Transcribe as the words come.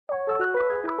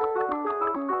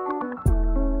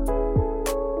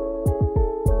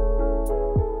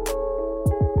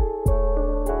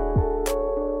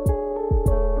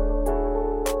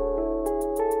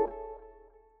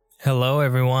Hello,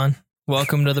 everyone.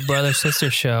 Welcome to the Brother Sister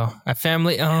Show, a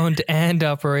family-owned and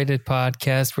operated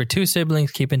podcast where two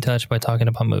siblings keep in touch by talking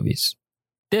about movies.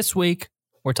 This week,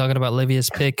 we're talking about Livia's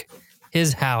pick,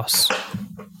 His House.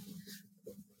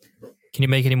 Can you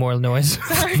make any more noise?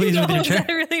 Sorry, was that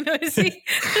really noisy?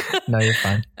 No, you're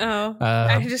fine. Oh,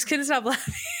 I just couldn't stop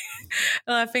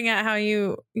laughing at how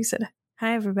you said,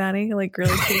 "Hi, everybody," like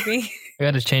really creepy. We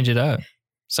got to change it up.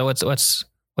 So what's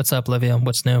up, Livia?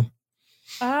 What's new?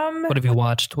 What have you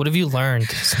watched? What have you learned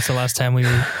since the last time we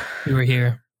were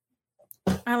here?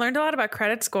 I learned a lot about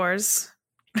credit scores.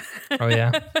 Oh,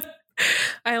 yeah?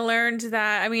 I learned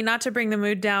that, not to bring the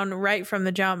mood down right from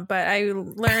the jump, but I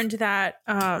learned that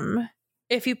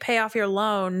if you pay off your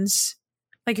loans,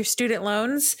 like your student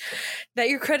loans, that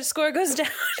your credit score goes down.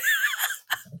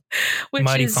 Which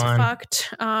Mighty is fun.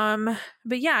 Fucked.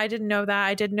 But yeah, I didn't know that.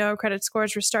 I didn't know credit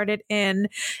scores were started in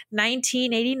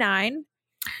 1989.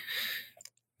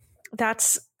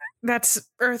 That's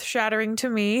earth-shattering to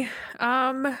me.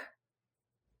 I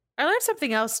learned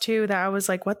something else too that I was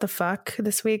like, what the fuck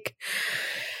this week?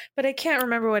 But I can't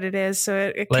remember what it is, so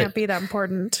it can't be that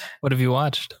important. What have you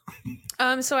watched?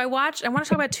 So I want to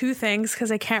talk about two things because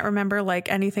I can't remember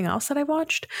like anything else that I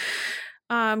watched.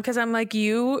 Because I'm like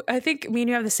you, I think me and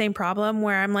you have the same problem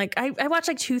where I'm like, I watched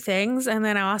like two things and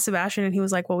then I asked Sebastian and he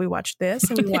was like, well, we watched this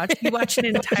and we watched an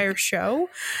entire show.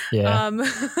 Yeah.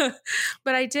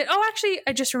 But I did. Oh, actually,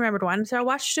 I just remembered one. So I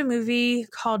watched a movie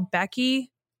called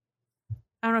Becky.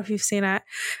 I don't know if you've seen it. I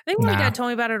think one guy told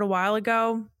me about it a while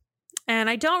ago and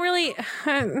I don't really,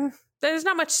 there's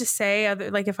not much to say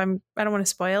other, like I don't want to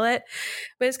spoil it,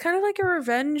 but it's kind of like a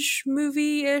revenge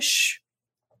movie-ish.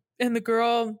 And the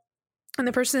girl and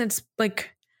the person that's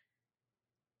like,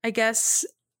 I guess,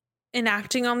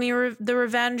 enacting on the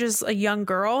revenge is a young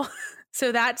girl.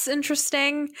 So that's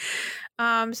interesting.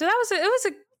 So it was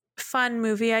a fun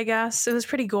movie, I guess. It was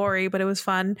pretty gory, but it was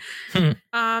fun. And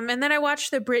then I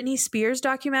watched the Britney Spears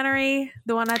documentary,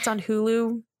 the one that's on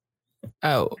Hulu.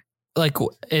 Oh, like,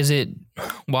 is it,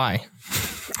 why?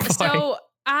 So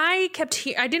I kept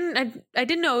I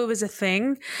didn't know it was a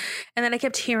thing, and then I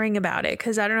kept hearing about it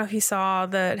because I don't know if you saw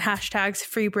the hashtags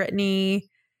Free Britney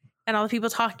and all the people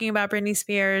talking about Britney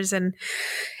Spears, and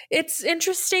it's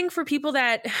interesting for people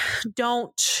that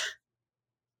don't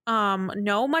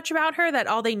know much about her, that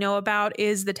all they know about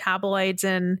is the tabloids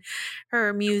and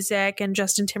her music and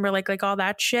Justin Timberlake, like all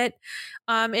that shit.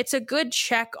 It's a good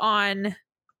check on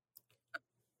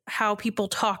how people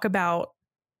talk about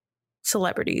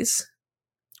celebrities.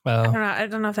 Well, I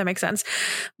don't know if that makes sense,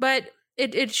 but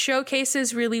it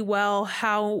showcases really well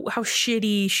how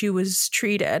shitty she was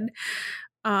treated.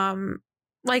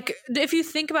 Like if you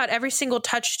think about every single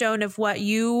touchstone of what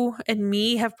you and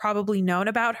me have probably known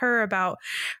about her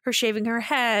shaving her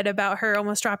head, about her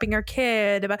almost dropping her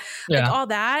kid, about like all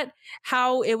that,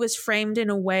 how it was framed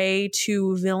in a way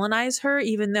to villainize her,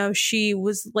 even though she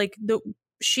was like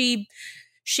she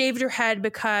shaved her head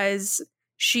because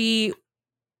she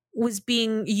was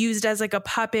being used as like a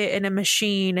puppet in a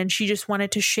machine, and she just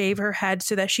wanted to shave her head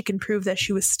so that she can prove that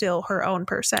she was still her own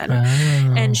person.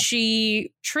 And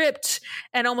she tripped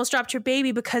and almost dropped her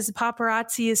baby because the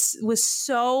paparazzi was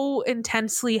so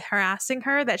intensely harassing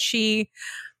her that she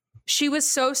was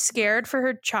so scared for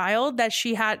her child that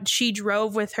she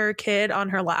drove with her kid on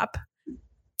her lap.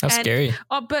 That's scary.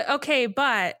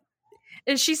 But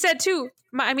and she said too,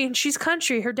 she's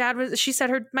country. She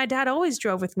said my dad always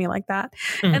drove with me like that.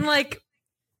 And like,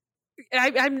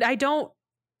 I don't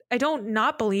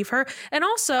not believe her. And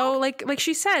also like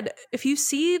she said, if you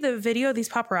see the video of these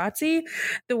paparazzi,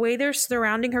 the way they're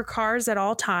surrounding her cars at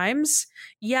all times,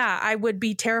 yeah, I would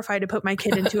be terrified to put my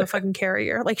kid into a fucking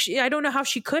carrier. Like I don't know how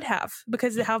she could have,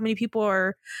 because of how many people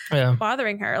are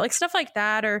bothering her, like stuff like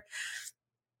that. Or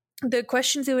the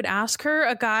questions they would ask her.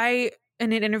 A guy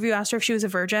in an interview asked her if she was a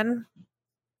virgin.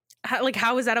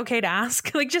 How is that okay to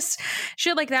ask? Like just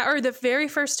shit like that. Or the very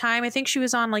first time, I think she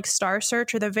was on like Star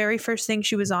Search, or the very first thing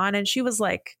she was on, and she was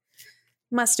like,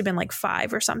 must have been like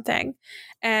 5 or something.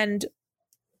 And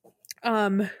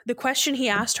the question he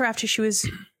asked her after she was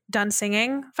done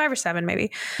singing, 5 or 7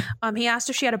 maybe, he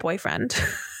asked if she had a boyfriend.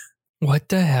 What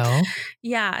the hell?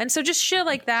 Yeah. And so just shit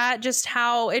like that, just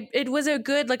how it was a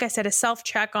good, like I said, a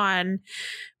self-check on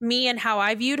me and how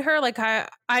I viewed her. Like I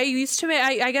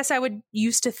guess I would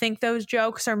used to think those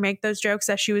jokes or make those jokes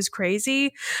that she was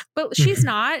crazy, but she's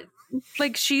not.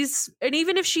 Like and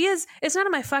even if she is, it's none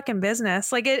of my fucking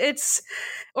business. Like it's,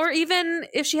 or even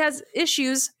if she has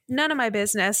issues, none of my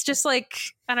business. Just like,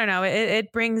 I don't know,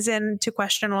 it brings into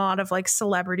question a lot of like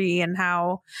celebrity and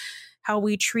how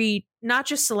we treat not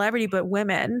just celebrity, but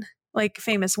women, like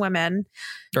famous women.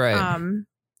 Right.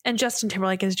 And Justin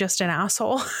Timberlake is just an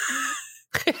asshole.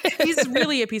 He's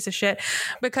really a piece of shit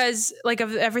because like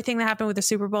of everything that happened with the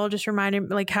Super Bowl just reminded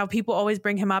like how people always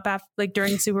bring him up after, like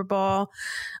during the Super Bowl,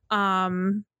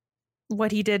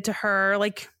 what he did to her.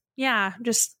 Like, yeah,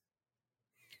 just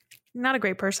not a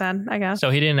great person, I guess. So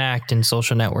he didn't act in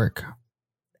Social Network.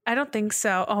 I don't think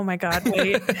so. Oh my God,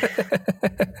 wait.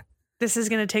 This is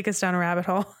going to take us down a rabbit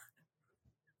hole.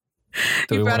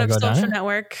 You brought up Social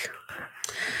Network.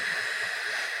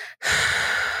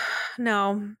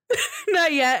 No,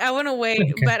 not yet. I want to wait,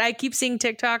 okay. But I keep seeing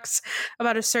TikToks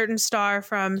about a certain star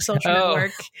from Social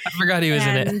Network. I forgot he was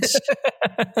in it.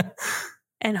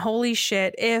 And holy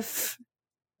shit, we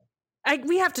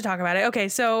have to talk about it. Okay,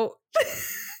 so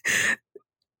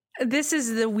this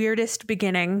is the weirdest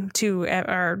beginning to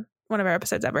one of our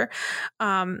episodes ever.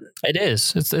 It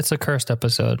is. It's a cursed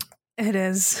episode. It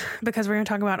is, because we're going to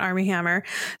talk about Armie Hammer.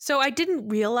 So I didn't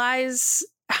realize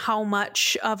how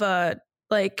much of a,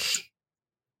 like,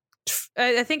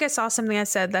 I think I saw something that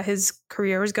said that his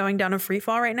career was going down a free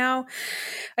fall right now.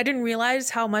 I didn't realize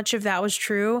how much of that was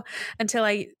true until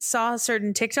I saw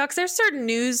certain TikToks. There's certain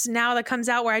news now that comes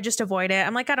out where I just avoid it.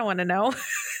 I'm like, I don't want to know.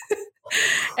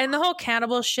 And the whole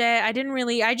cannibal shit, I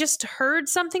just heard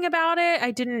something about it.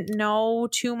 I didn't know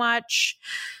too much.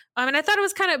 And I thought it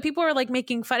was kind of, people were like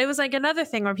making fun. It was like another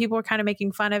thing where people were kind of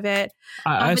making fun of it.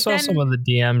 I saw some of the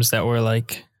DMs that were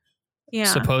like,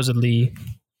 supposedly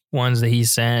ones that he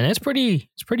sent. It's pretty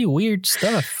weird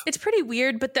stuff. It's pretty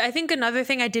weird. But I think another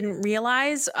thing I didn't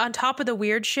realize on top of the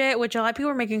weird shit, which a lot of people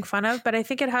were making fun of, but I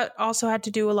think it also had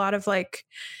to do a lot of like,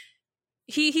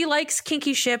 he likes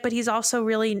kinky shit, but he's also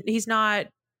he's not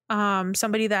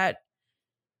somebody that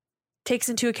takes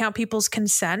into account people's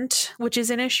consent, which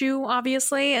is an issue,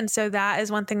 obviously. And so that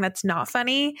is one thing that's not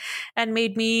funny and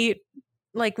made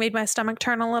my stomach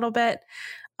turn a little bit.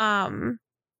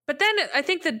 But then I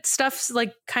think that stuff's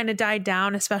like kind of died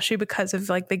down, especially because of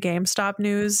like the GameStop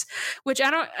news, which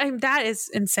that is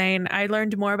insane. I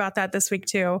learned more about that this week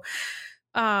too.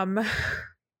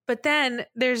 But then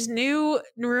there's new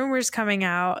rumors coming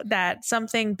out that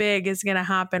something big is going to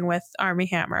happen with Armie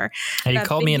Hammer. Hey, you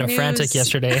called me in a frantic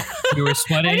yesterday. You were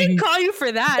sweating. I didn't call you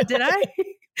for that, did I?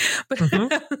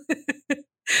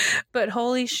 But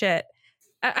holy shit.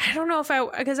 I don't know if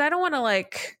because I don't want to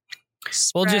like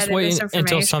we'll just wait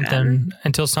until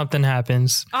something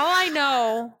happens. All I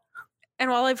know, and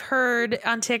all I've heard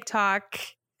on TikTok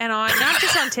and not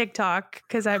just on TikTok,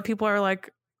 because people are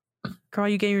like, girl,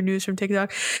 you get your news from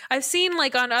TikTok. I've seen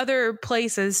like on other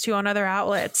places too, on other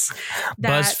outlets.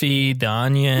 BuzzFeed, The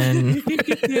Onion.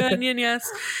 The Onion, yes.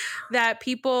 That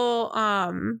people,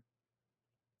 well,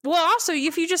 also,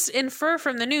 if you just infer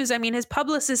from the news, I mean, his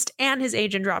publicist and his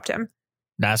agent dropped him.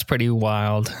 That's pretty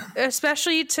wild.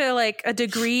 Especially to like a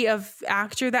degree of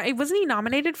actor that wasn't he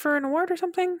nominated for an award or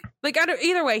something? Like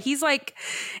either way, he's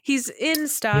in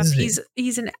stuff.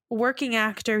 He's a working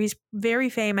actor. He's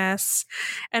very famous.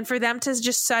 And for them to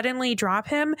just suddenly drop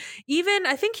him, even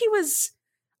I think he was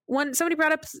somebody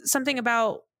brought up something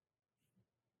about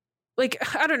like,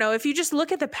 I don't know, if you just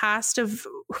look at the past of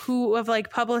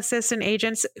like publicists and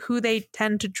agents who they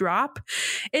tend to drop,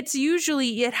 it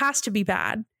has to be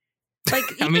bad. Like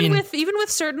even with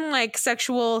certain like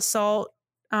sexual assault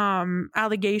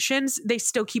allegations, they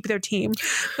still keep their team.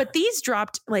 But these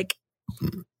dropped like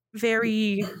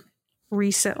very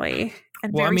recently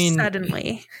and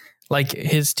suddenly. Like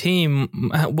his team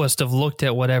must have looked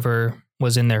at whatever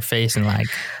was in their face and like,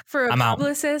 for a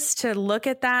publicist to look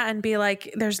at that and be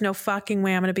like, there's no fucking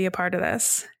way I'm going to be a part of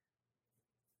this.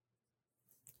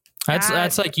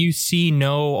 That's like you see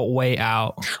no way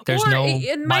out. There's no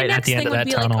light at the end of that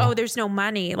tunnel. Like, oh, there's no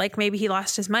money. Like maybe he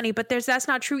lost his money, but that's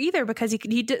not true either, because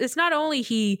it's not only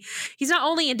he's not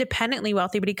only independently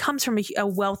wealthy, but he comes from a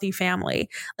wealthy family,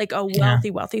 like a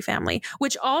wealthy family,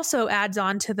 which also adds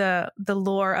on to the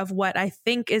lore of what I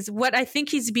think he's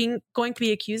going to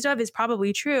be accused of is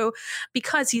probably true,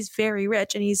 because he's very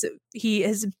rich and he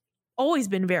has always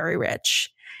been very rich,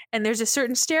 and there's a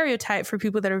certain stereotype for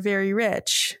people that are very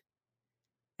rich.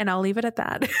 And I'll leave it at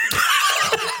that.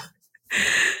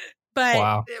 But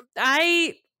wow.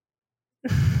 I'm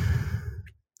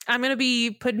going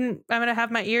to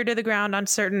have my ear to the ground on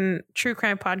certain true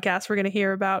crime podcasts. We're going to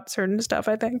hear about certain stuff,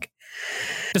 I think.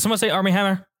 Did someone say Armie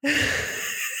Hammer?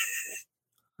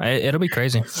 It'll be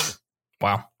crazy.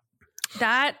 Wow.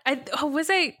 Was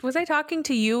I talking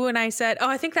to you and I said,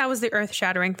 I think that was the earth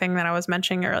shattering thing that I was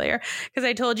mentioning earlier, because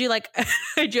I told you, like,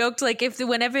 I joked, like, if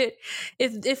what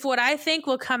I think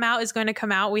will come out is going to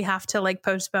come out, we have to like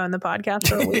postpone the podcast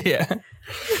for a week. Yeah,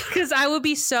 because I would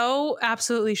be so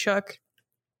absolutely shook.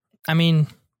 I mean,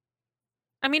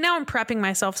 I mean, now I'm prepping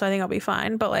myself, so I think I'll be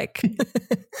fine. But like,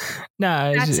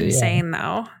 Nah, that's insane,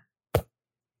 though.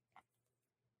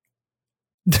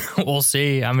 We'll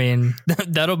see. I mean,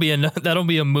 that'll be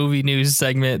a movie news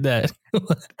segment that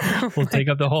will take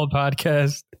up the whole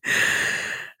podcast.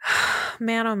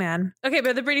 Man, oh man. Okay,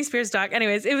 but the Britney Spears doc.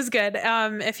 Anyways, it was good.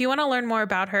 If you want to learn more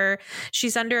about her,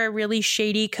 she's under a really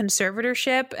shady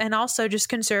conservatorship, and also just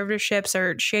conservatorships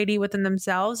are shady within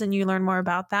themselves, and you learn more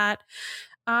about that.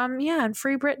 Yeah, and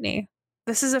free Britney.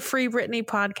 This is a free Britney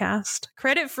podcast.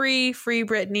 Credit-free, free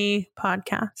Britney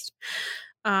podcast.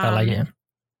 I like it.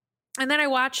 And then I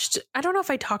watched, I don't know if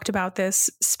I talked about this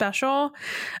special,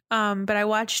 but I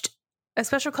watched a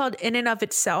special called In and of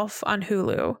Itself on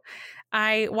Hulu.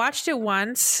 I watched it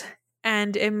once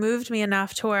and it moved me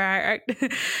enough to where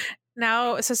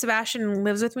so Sebastian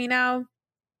lives with me now.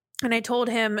 And I told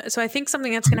him, so I think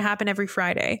something that's going to happen every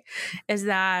Friday is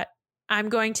that I'm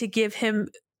going to give him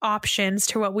options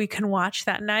to what we can watch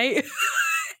that night.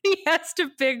 He has to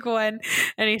pick one.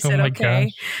 And he said, okay,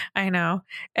 gosh. I know.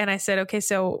 And I said, okay,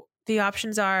 so the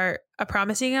options are A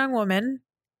Promising Young Woman,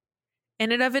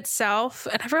 In and of Itself,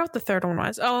 and I forgot what the third one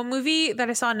was. Oh, a movie that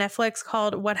I saw on Netflix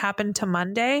called What Happened to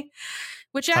Monday,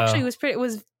 which actually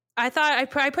I thought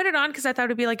I put it on because I thought it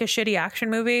would be like a shitty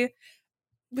action movie,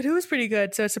 but it was pretty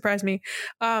good, so it surprised me.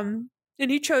 And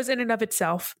he chose In and of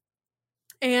Itself.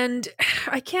 And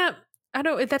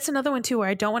that's another one too where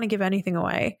I don't want to give anything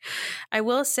away. I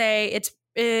will say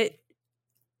it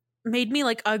made me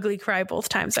like ugly cry both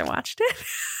times I watched it.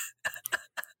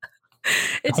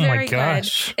 It's very good.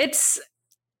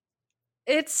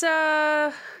 It's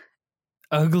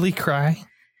ugly cry.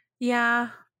 Yeah.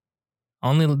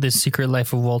 Only The Secret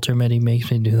Life of Walter Mitty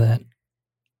makes me do that.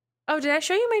 Oh, did I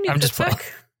show you my new cookbook?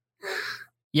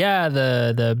 Yeah,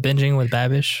 the binging with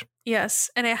Babish. Yes,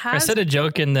 and it has. I said a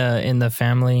joke in the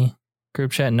family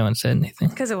group chat. No one said anything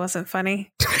because it wasn't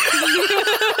funny.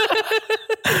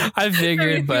 I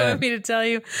figured, but you want me to tell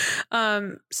you,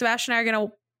 Sebastian and I are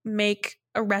gonna make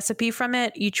a recipe from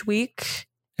it each week.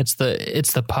 It's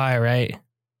the pie, right?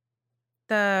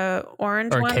 The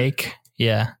orange or one? Cake,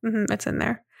 yeah. Mm-hmm, it's in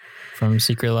there from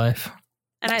Secret Life.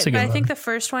 And I think the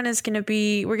first one is gonna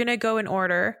be, we're gonna go in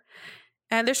order.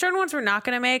 And there's certain ones we're not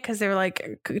going to make because they're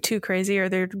like too crazy or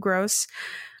they're gross.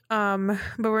 But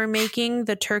we're making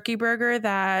the turkey burger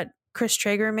that Chris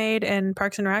Traeger made in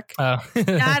Parks and Rec. Oh.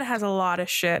 That has a lot of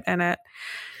shit in it.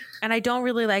 And I don't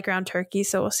really like ground turkey,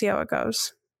 so we'll see how it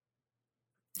goes.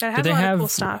 But it has a lot of cool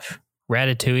stuff.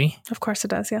 Ratatouille? Of course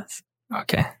it does, yes.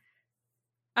 Okay.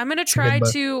 I'm going to try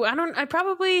to,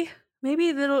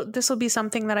 maybe this will be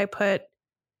something that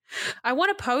I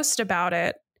want to post about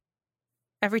it.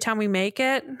 Every time we make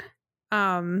it.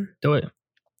 Do it.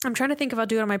 I'm trying to think if I'll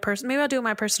do it on my personal. Maybe I'll do it on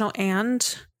my personal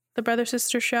and the Brother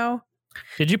Sister Show.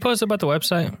 Did you post about the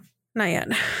website? Not yet.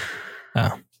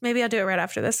 Oh. Maybe I'll do it right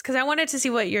after this because I wanted to see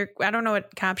what I don't know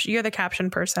what caption. You're the caption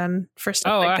person for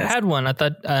stuff like this. I had one. I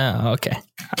thought, okay.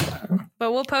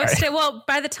 But we'll post it. Well,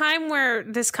 by the time where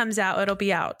this comes out, it'll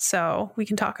be out. So we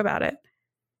can talk about it.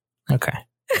 Okay.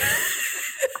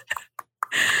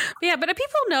 Yeah, but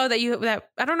people know that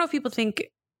I don't know if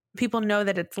people know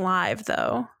that it's live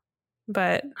though.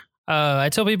 But I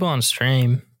tell people on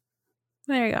stream.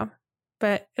 There you go.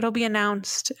 But it'll be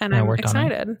announced and I'm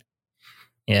excited.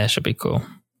 Yeah, it should be cool.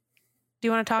 Do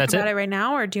you want to talk about it right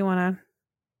now or do you want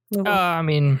to move on? I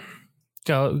mean,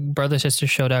 go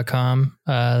brothersistershow.com.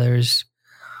 There's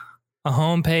a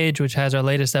home page which has our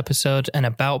latest episodes, an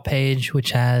about page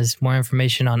which has more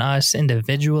information on us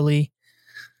individually.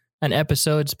 An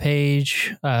episodes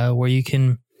page where you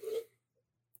can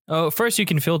first you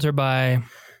can filter by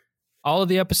all of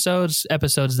the episodes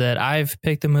that I've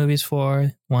picked the movies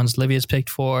for, ones Livia's picked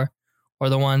for, or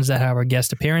the ones that have our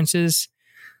guest appearances.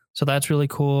 So that's really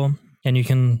cool. And you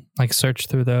can like search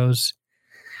through those.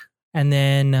 And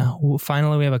then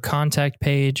finally we have a contact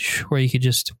page where you could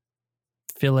just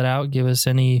fill it out, give us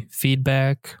any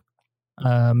feedback.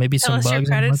 Maybe tell some bugs.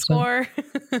 Your credit score.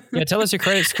 Yeah, tell us your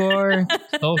credit score,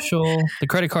 social, the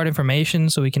credit card information,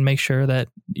 so we can make sure that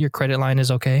your credit line is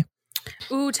okay.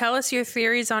 Ooh, tell us your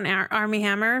theories on Army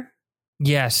Hammer.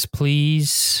 Yes,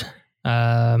 please.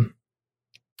 And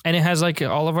it has like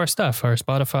all of our stuff, our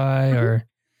Spotify, our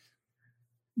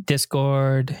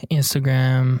Discord,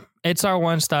 Instagram. It's our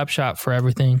one-stop shop for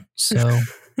everything. So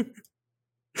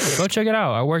go check it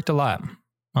out. I worked a lot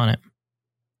on it.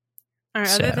 All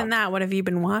right. Other than that, what have you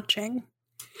been watching?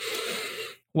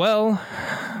 Well,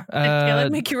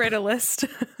 Did make you write a list?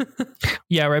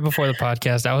 Yeah, right before the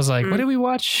podcast, I was like, "What did we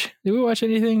watch? Did we watch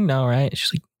anything?" No, right?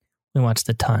 She's like, "We watched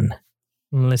a ton,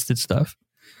 listed stuff.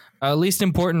 Least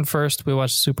important first. We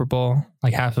watched Super Bowl,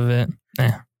 like half of it.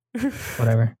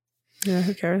 Whatever. Yeah,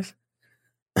 who cares?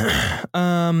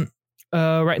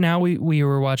 Right now we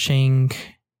were watching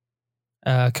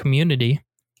Community.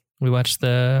 We watched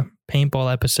the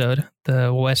paintball episode,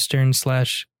 the Western /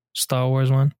 Star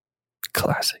Wars one.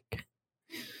 Classic.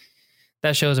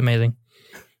 That show is amazing.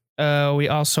 We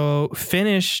also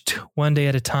finished One Day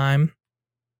at a Time.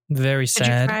 Very sad.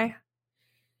 Did you cry?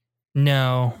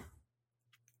 No.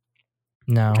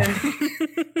 Okay.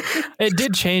 It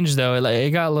did change though.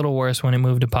 It got a little worse when it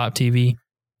moved to Pop TV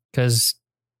because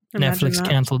Netflix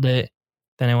canceled it.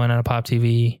 Then it went on to Pop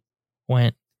TV,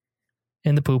 went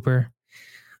in the pooper.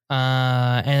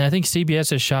 And I think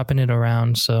CBS is shopping it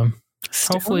around. So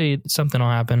hopefully something will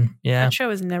happen. Yeah. That show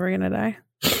is never going to die.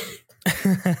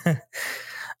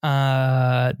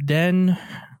 Then,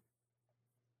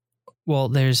 well,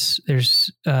 there's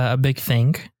a big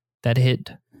thing that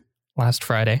hit last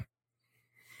Friday.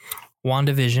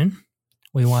 WandaVision.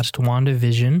 We watched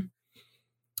WandaVision.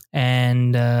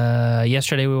 And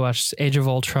yesterday we watched Age of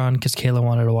Ultron because Kayla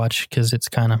wanted to watch because it's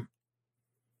kind of,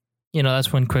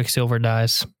 that's when Quicksilver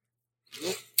dies.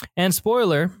 And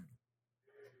spoiler,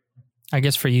 I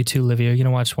guess for you too, Livia, you going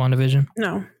to watch WandaVision?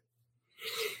 No.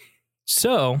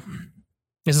 So,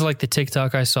 this is like the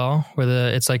TikTok I saw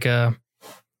where it's like a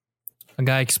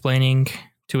guy explaining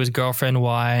to his girlfriend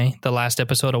why the last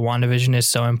episode of WandaVision is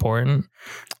so important.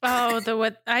 Oh,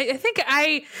 I think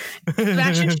I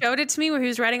actually showed it to me where he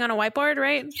was writing on a whiteboard,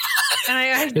 right? And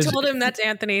I told him that's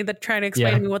Anthony that trying to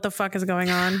explain to me what the fuck is going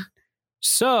on.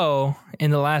 So,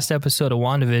 in the last episode of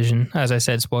WandaVision, as I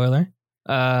said, spoiler,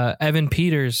 Evan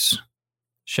Peters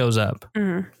shows up,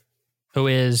 who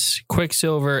is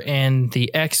Quicksilver and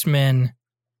the X-Men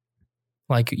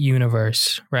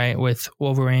universe, right? With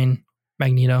Wolverine,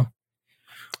 Magneto.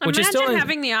 Which Imagine is still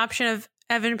having the option of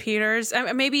Evan Peters.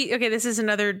 Maybe, okay, this is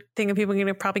another thing that people are going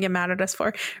to probably get mad at us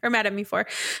for, or mad at me for.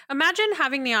 Imagine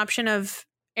having the option of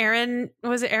Aaron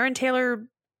Taylor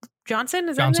Johnson?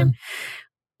 Is that his name?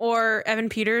 Or Evan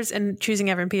Peters and choosing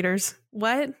Evan Peters.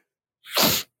 What?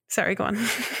 Sorry, go on.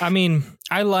 I mean,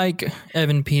 I like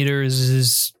Evan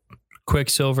Peters'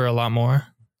 Quicksilver a lot more.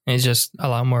 It's just a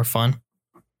lot more fun.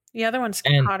 The other one's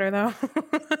hotter, though.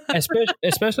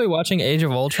 especially watching Age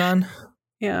of Ultron.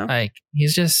 Yeah.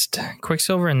 He's just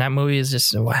Quicksilver in that movie is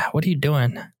just, wow, what are you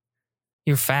doing?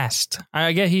 You're fast.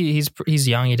 I get he's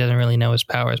young. He doesn't really know his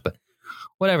powers, but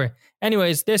whatever.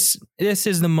 Anyways, this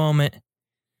is the moment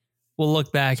we'll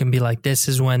look back and be like, this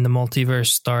is when the multiverse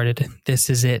started. This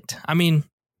is it. I mean,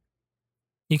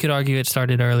 you could argue it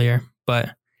started earlier,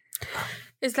 but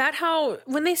is that how,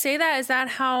 when they say that, is that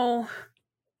how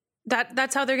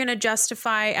that's how they're going to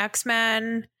justify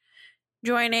X-Men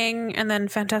joining and then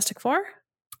Fantastic Four?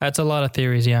 That's a lot of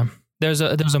theories, yeah. There's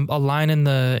a line in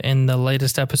the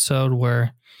latest episode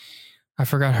where I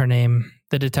forgot her name.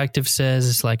 The detective says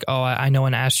it's like, oh, I know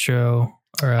an Astro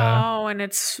or and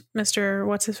it's Mr.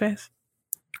 What's his face?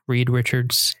 Reed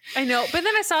Richards. I know, but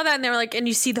then I saw that and they were like, and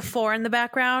you see the four in the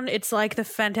background. It's like the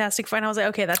Fantastic Four, and I was like,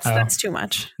 okay, that's too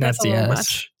much. That's a little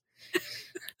much.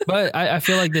 But I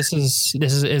feel like this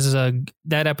is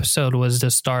that episode was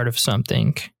the start of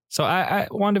something. So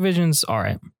WandaVision's all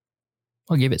right.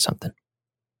 I'll give it something.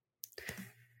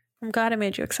 I'm glad I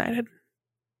made you excited.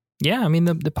 Yeah, I mean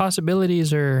the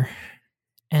possibilities are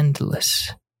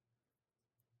endless.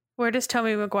 Where does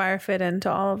Tobey Maguire fit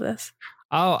into all of this?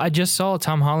 Oh, I just saw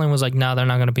Tom Holland was like, no, they're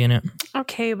not going to be in it.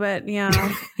 Okay, but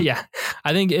yeah. Yeah,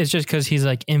 I think it's just because he's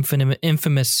like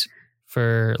infamous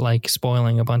for like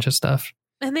spoiling a bunch of stuff.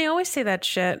 And they always say that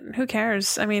shit. Who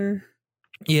cares? I mean...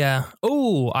 Yeah.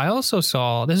 Oh, I also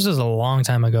saw, this is a long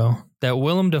time ago, that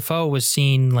Willem Dafoe was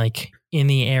seen like in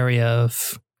the area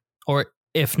of, or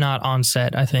if not on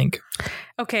set, I think.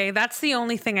 Okay, that's the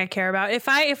only thing I care about. If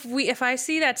I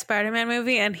see that Spider-Man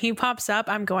movie and he pops up,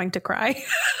 I'm going to cry.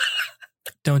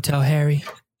 Don't tell Harry.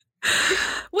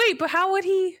 Wait, but how would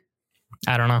he?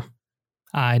 I don't know.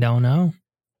 I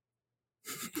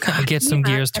get some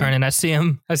gears turning. I see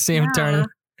him turning.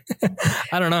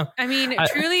 I don't know. I mean,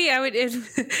 truly, I would,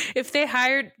 if they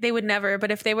hired, they would never,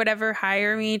 but if they would ever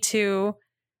hire me to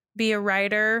be a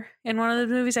writer in one of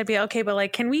the movies, I'd be okay, but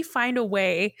like, can we find a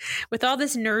way with all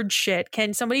this nerd shit?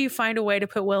 Can somebody find a way to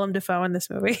put Willem Dafoe in this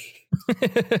movie?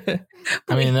 Please,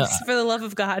 I mean, for the love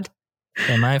of God.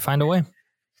 They might find a way.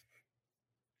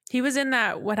 He was in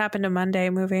that What Happened to Monday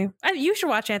movie. You should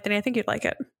watch, Anthony. I think you'd like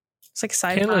it. It's like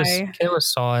sci-fi. Kayla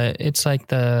saw it. It's like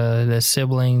the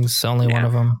siblings, only one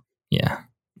of them. Yeah.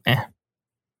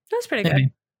 That's pretty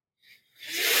good.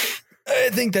 I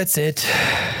think that's it.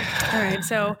 All right,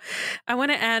 so I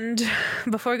want to end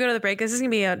before we go to the break. This is gonna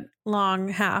be a long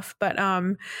half, but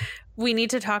we need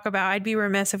to talk about. I'd be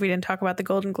remiss if we didn't talk about the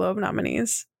Golden Globe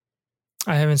nominees.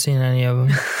 I haven't seen any of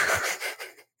them.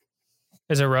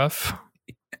 Is it rough?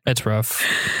 It's rough.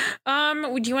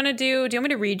 Do you want me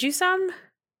to read you some?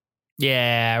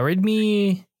 Yeah, read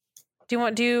me.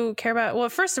 Do you care about? Well,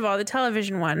 first of all, the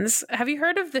television ones. Have you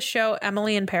heard of the show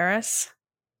Emily in Paris?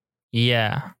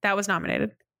 Yeah. That was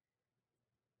nominated.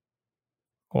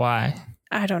 Why?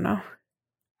 I don't know.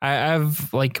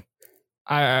 I've like,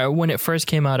 when it first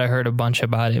came out, I heard a bunch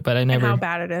about it, but I never. And how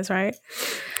bad it is, right?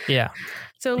 Yeah.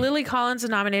 So Lily Collins was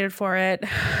nominated for it.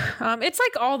 It's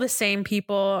like all the same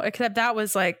people, except that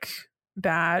was like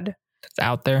bad. It's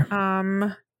out there.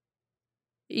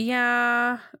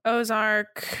 Yeah,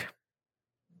 Ozark.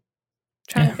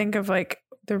 Trying to think of like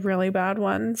the really bad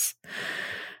ones.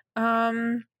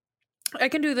 I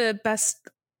can do the best.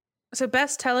 So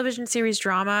best television series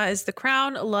drama is The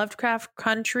Crown, Lovecraft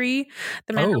Country,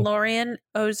 The Mandalorian,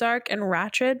 Ozark, and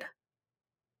Ratched.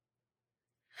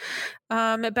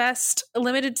 Best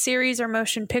limited series or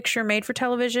motion picture made for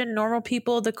television: Normal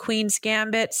People, The Queen's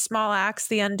Gambit, Small Axe,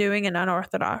 The Undoing, and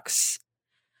Unorthodox.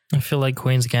 I feel like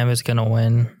Queen's Gambit's gonna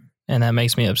win, and that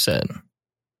makes me upset.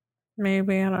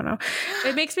 Maybe, I don't know.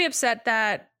 It makes me upset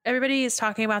that everybody is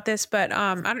talking about this, but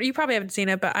you probably haven't seen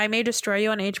it. But I May Destroy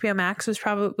You on HBO Max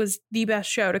was the best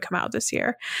show to come out this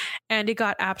year, and it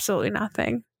got absolutely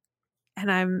nothing.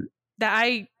 And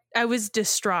I was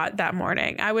distraught that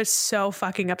morning. I was so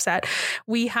fucking upset.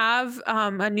 We have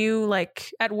a new,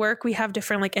 like, at work we have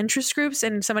different like interest groups,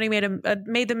 and somebody made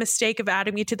the mistake of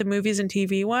adding me to the movies and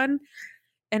TV one.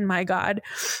 And my God,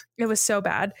 it was so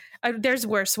bad. There's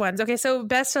worse ones. Okay, so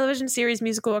best television series,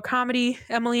 musical or comedy: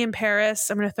 Emily in Paris.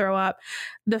 I'm going to throw up.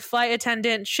 The Flight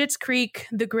Attendant, Schitt's Creek,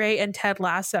 The Great, and Ted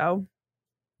Lasso.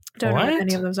 Don't know what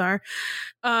any of those are.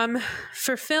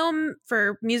 For film,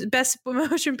 best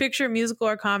motion picture, musical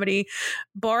or comedy: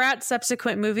 Borat,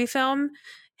 subsequent movie film.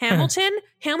 Hamilton.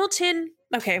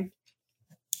 Okay.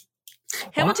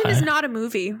 Hamilton is not a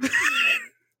movie.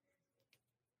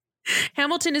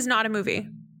 Hamilton is not a movie.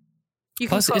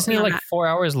 Plus, isn't it like 4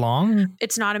 hours long?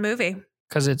 It's not a movie.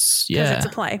 Because it's a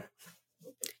play.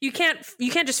 You can't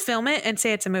just film it and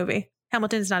say it's a movie.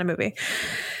 Hamilton's not a movie.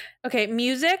 Okay,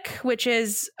 music, which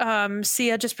is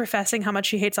Sia just professing how much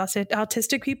she hates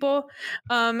autistic people.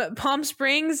 Palm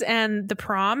Springs and The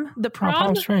Prom.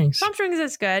 Palm Springs. Palm Springs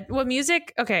is good. Well,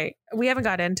 music, okay, we haven't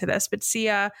got into this, but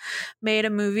Sia made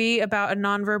a movie about a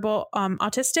nonverbal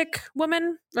autistic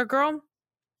woman or girl.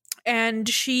 And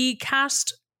she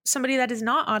cast somebody that is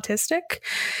not autistic,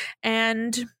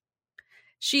 and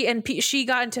she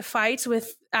got into fights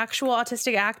with actual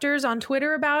autistic actors on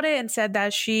Twitter about it, and said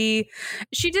that she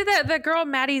did that. The girl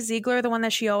Maddie Ziegler, the one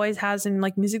that she always has in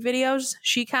like music videos,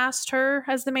 she cast her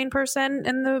as the main person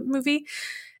in the movie,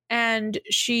 and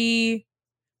she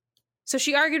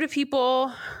argued with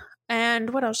people.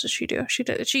 And what else did she do? She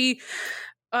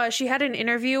had an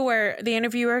interview where the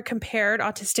interviewer compared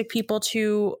autistic people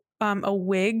to a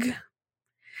wig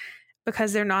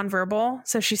because they're nonverbal.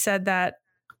 So she said that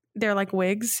they're like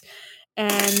wigs,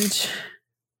 and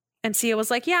Sia was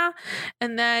like, yeah.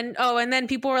 And then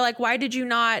people were like, why did you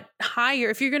not hire,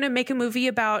 if you're going to make a movie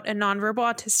about a nonverbal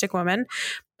autistic woman,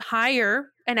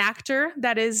 hire an actor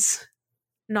that is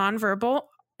nonverbal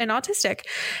and autistic?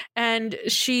 And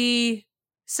she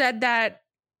said that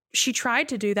she tried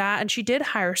to do that, and she did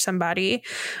hire somebody,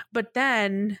 but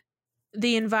then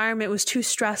the environment was too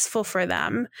stressful for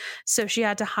them. So she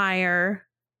had to hire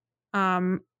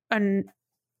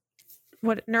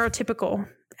neurotypical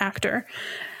actor.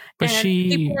 But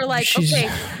people were like,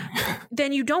 okay,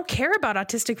 then you don't care about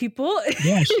autistic people.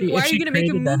 Yeah, why are you going to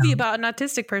make a movie about an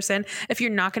autistic person if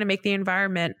you're not going to make the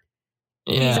environment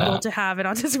feasible to have an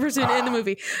autistic person in the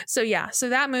movie? So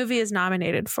that movie is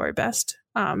nominated for best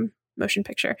motion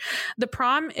picture. The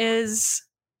Prom is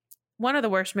one of the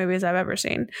worst movies I've ever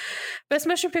seen. Best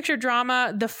motion picture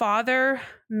drama: The Father,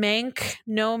 Mank,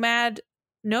 Nomadland,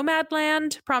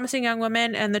 Promising Young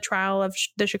Woman, and The Trial of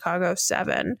the Chicago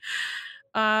 7.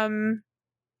 Sacha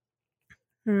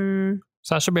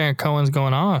Baron Cohen's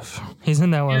going off. He's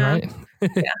in that one, right?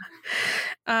 Yeah.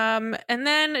 And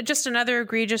then just another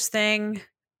egregious thing.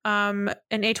 An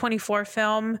A24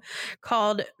 film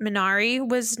called Minari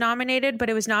was nominated, but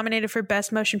it was nominated for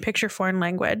Best Motion Picture Foreign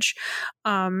Language.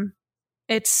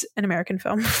 It's an American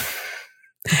film.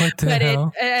 What the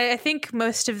hell? I think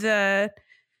most of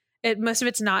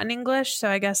it's not in English, so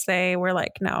I guess they were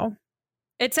like, no.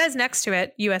 It says next to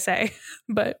it USA,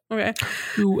 but okay.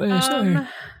 USA.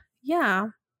 Yeah,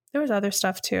 there was other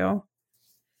stuff too.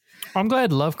 I'm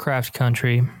glad Lovecraft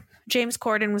Country James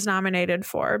Corden was nominated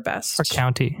for for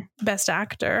County. Best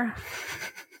Actor.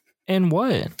 And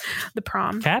what? The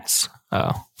Prom. Cats?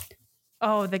 Oh,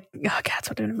 Cats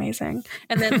would have been amazing.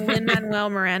 And then Lin-Manuel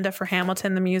Miranda for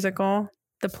Hamilton, the musical,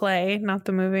 the play, not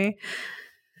the movie.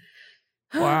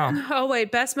 Wow. Oh,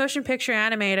 wait. Best Motion Picture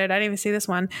Animated. I didn't even see this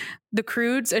one. The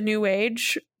Croods, A New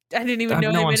Age. I didn't even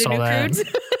know they made a new Croods.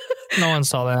 No one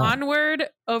saw that. Onward,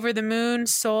 Over the Moon,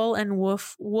 Soul, and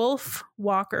Wolf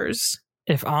Walkers.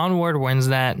 If Onward wins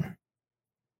that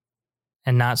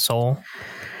and not Soul,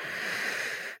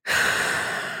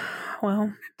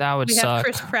 well, that would we suck. have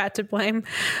Chris Pratt to blame.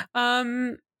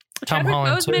 Tom Chadwick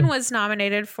Holland Boseman too. was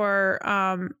nominated for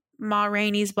Ma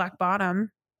Rainey's Black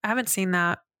Bottom. I haven't seen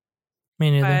that.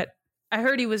 Me neither. But I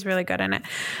heard he was really good in it.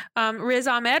 Riz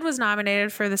Ahmed was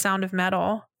nominated for The Sound of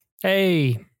Metal.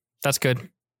 Hey, that's good.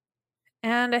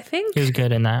 And I think He was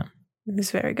good in that. he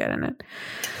was very good in it.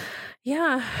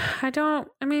 Yeah,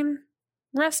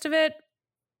 rest of it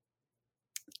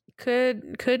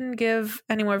couldn't give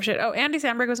any more of a shit. Oh, Andy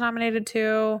Samberg was nominated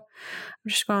too. I'm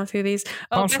just going through these.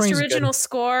 Oh, Palm Best Springs is Original good.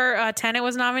 Score, Tenet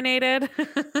was nominated.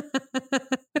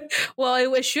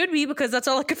 Well, it should be because that's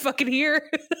all I could fucking hear.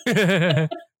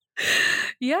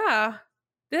 Yeah.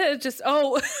 It just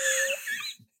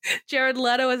Jared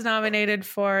Leto was nominated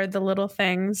for The Little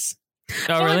Things.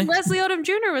 Oh, really? And Leslie Odom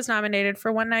Jr. was nominated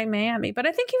for One Night in Miami, but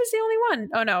I think he was the only one.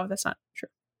 Oh no, that's not true.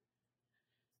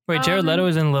 Wait, Jared Leto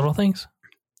is in Little Things?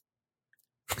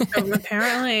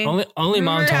 Apparently. Only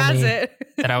mom Rumor told has me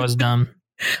it. that I was dumb.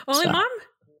 Only So. mom?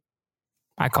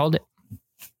 I called it.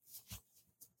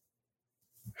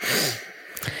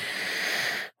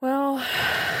 Well,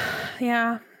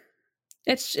 yeah.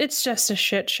 It's just a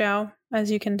shit show,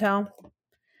 as you can tell.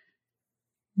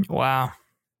 Wow.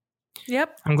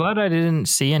 Yep. I'm glad I didn't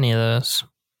see any of those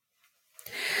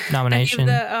nomination.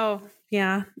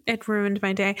 Yeah. It ruined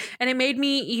my day. And it made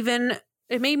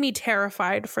me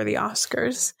terrified for the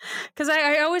Oscars. Because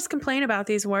I always complain about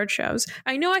these award shows.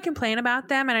 I know I complain about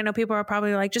them, and I know people are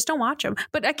probably like, just don't watch them.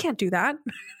 But I can't do that.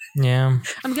 Yeah.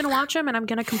 I'm going to watch them, and I'm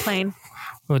going to complain.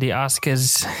 Well, the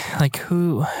Oscars, like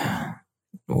who?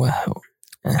 Wow.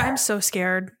 I'm so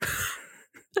scared.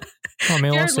 Well, I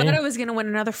mean, we'll Jared see. Leto is going to win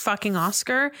another fucking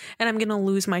Oscar, and I'm going to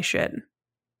lose my shit.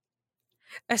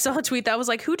 I saw a tweet that was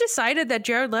like, who decided that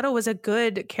Jared Leto was a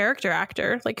good character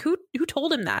actor? Like, who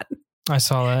told him that? I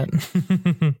saw that.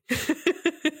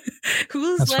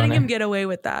 Who's That's letting funny. him get away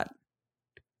with that?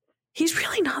 He's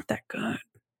really not that good.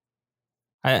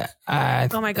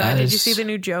 Oh my God. Did you see the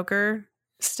new Joker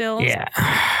still? Yeah.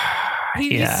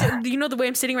 You know the way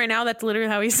I'm sitting right now? That's literally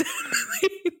how he's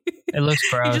It looks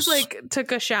gross. He just like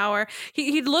took a shower.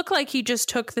 He'd look like he just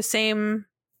took the same.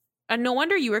 And no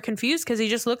wonder you were confused, because he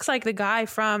just looks like the guy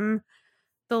from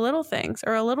The Little Things,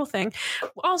 or A Little Thing.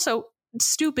 Also,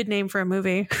 stupid name for a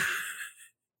movie.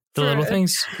 The Little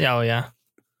Things? Yeah, oh yeah.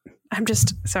 I'm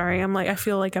just sorry. I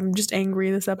feel like I'm just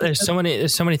angry this episode.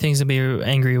 There's so many things to be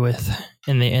angry with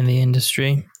in the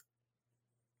industry.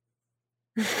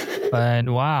 But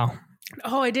wow.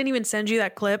 Oh, I didn't even send you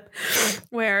that clip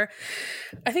where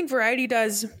I think Variety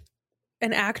does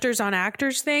an actors on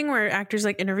actors thing where actors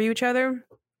like interview each other.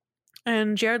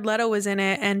 And Jared Leto was in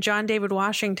it, and John David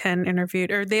Washington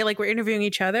were interviewing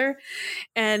each other.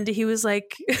 And he was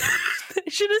like, I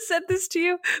should have sent this to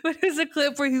you, but it was a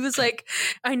clip where he was like,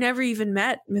 I never even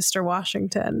met Mr.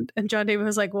 Washington. And John David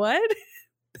was like, what?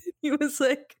 He was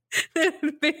like,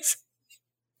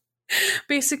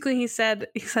 basically he said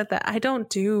that I don't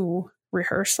do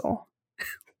rehearsal.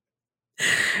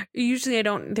 Usually I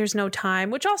don't, there's no time,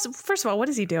 which also, first of all, what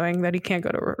is he doing that he can't go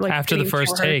to after the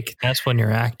first take? That's when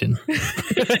you're acting.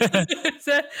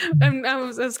 So, I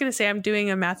was going to say, I'm doing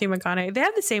a Matthew McConaughey. They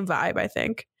have the same vibe, I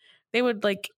think. They would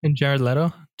like. And Jared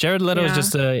Leto? Jared Leto is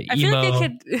just a emo. I feel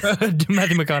like they could,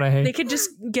 Matthew McConaughey. They could just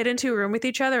get into a room with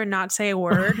each other and not say a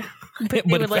word. But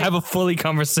would have a fully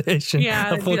conversation.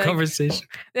 Yeah. A full conversation.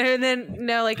 And then,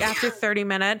 after 30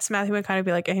 minutes, Matthew McConaughey would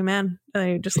be like, hey, man. And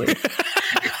then he'd just leave.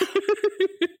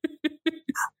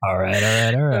 All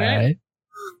right.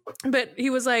 But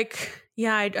he was like,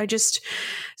 yeah, I just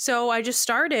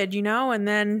started, and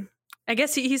then I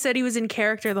guess he said he was in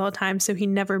character the whole time, so he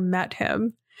never met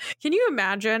him. Can you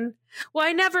imagine? Well,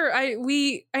 I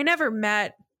never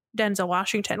met Denzel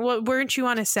Washington. Well, weren't you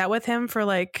on a set with him for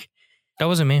like? That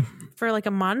wasn't me. For like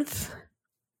a month?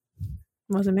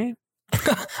 Wasn't me.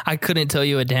 I couldn't tell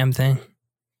you a damn thing.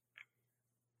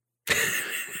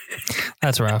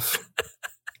 That's rough.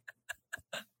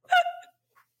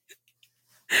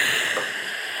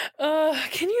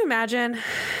 Can you imagine?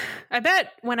 I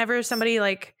bet whenever somebody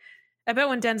like I bet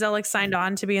when Denzel like signed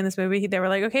on to be in this movie, they were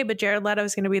like, okay, but Jared Leto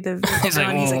is going to be the He's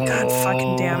like, he's like, God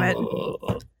fucking damn it.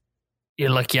 You're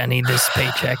lucky I need this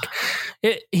paycheck.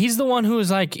 He's the one who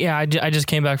was like, yeah, I just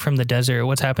came back from the desert.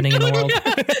 What's happening in the world?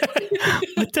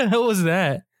 What the hell was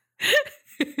that?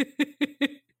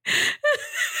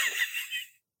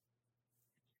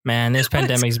 Man, this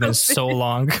pandemic's been so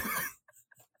long.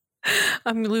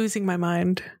 I'm losing my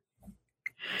mind.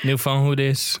 New phone, who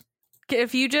this?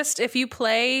 If you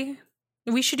play,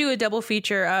 we should do a double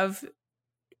feature of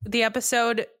the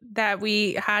episode that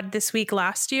we had this week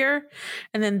last year,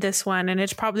 and then this one, and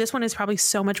this one is probably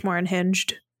so much more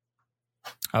unhinged.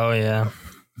 Oh yeah,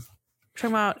 talking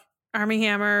about Armie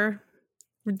Hammer,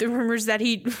 the rumors that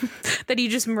he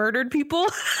just murdered people.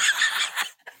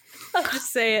 I'll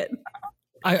just say it.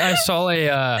 I saw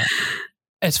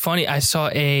it's funny. I saw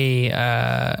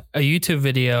a YouTube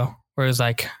video where it was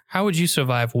like, how would you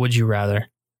survive? Would you rather?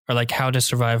 Or like how to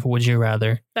survive? Would you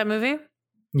rather? That movie?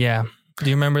 Yeah. Do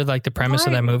you remember like the premise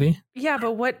of that movie? Yeah,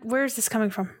 but where is this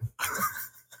coming from?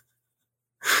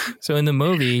 So in the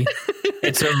movie,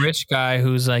 it's a rich guy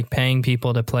who's like paying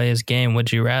people to play his game.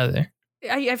 Would you rather?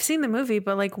 I've seen the movie,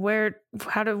 but like what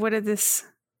did this?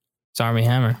 It's Armie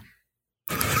Hammer.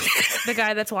 The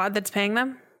guy that's paying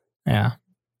them? Yeah.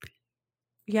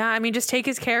 Yeah, I mean, just take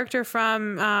his character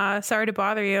from Sorry to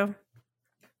Bother You.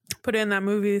 Put it in that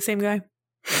movie, the same guy.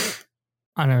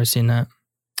 I've never seen that.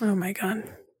 Oh my God.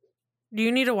 You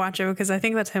need to watch it because I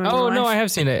think that's him. Oh, no, I have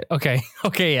seen it. Okay.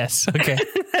 Okay, yes. Okay.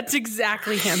 That's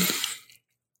exactly him.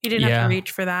 He didn't have to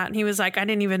reach for that. He was like, I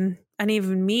didn't even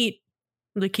meet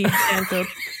Lakeith Stanfield.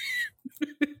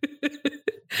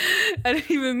 I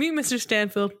didn't even meet Mr.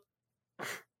 Stanfield.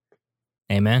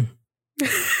 Amen.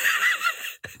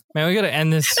 Man, we gotta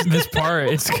end this part.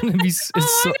 It's gonna be.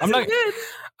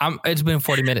 It's been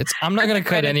 40 minutes. I'm not gonna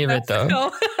cut any of it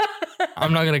though.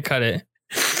 I'm not gonna cut it.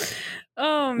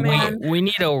 Oh man, we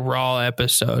need a raw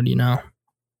episode. You know,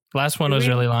 last one was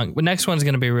really long, but next one's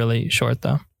gonna be really short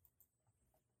though.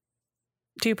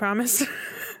 Do you promise?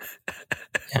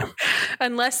 Yeah.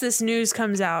 Unless this news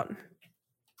comes out.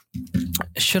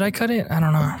 Should I cut it? I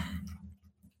don't know.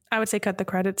 I would say cut the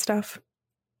credit stuff.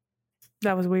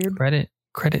 That was weird.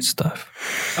 Credit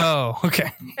stuff. Oh,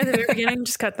 okay. At the very beginning,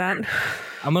 just cut that.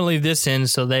 I'm gonna leave this in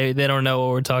so they don't know what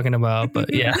we're talking about.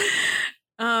 But yeah.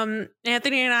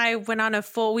 Anthony and I went on a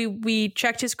full. We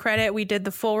checked his credit. We did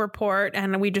the full report,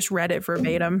 and we just read it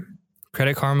verbatim.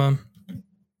 Credit Karma.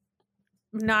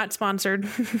 Not sponsored.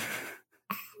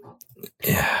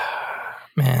 Yeah,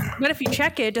 man. But if you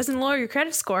check it, it doesn't lower your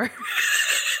credit score.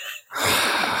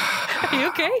 Are you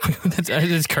okay?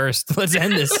 It's cursed. Let's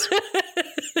end this.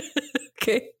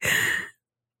 Okay.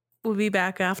 We'll be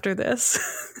back after this.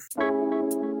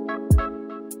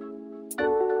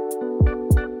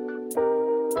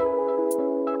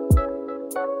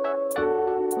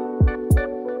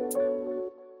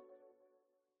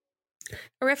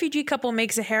 A refugee couple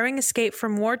makes a harrowing escape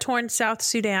from war-torn South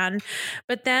Sudan,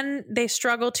 but then they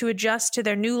struggle to adjust to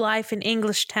their new life in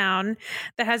English Town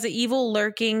that has an evil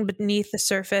lurking beneath the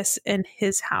surface in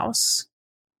his house.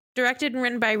 Directed and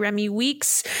written by Remy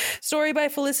Weeks, story by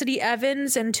Felicity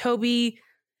Evans and Toby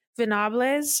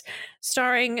Venables,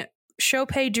 starring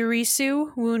Shope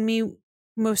Durisu, Wunmi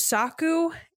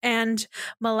Mosaku, and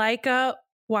Malaika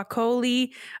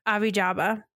Wakoli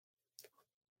Avijaba.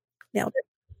 Nailed it.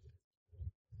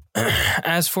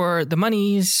 As for the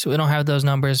monies, we don't have those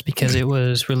numbers because it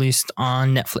was released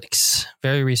on Netflix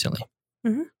very recently.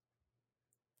 Mm-hmm.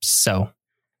 So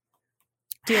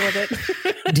deal with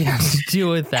it. Yeah,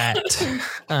 deal with that.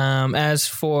 As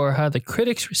for how the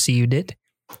critics received it,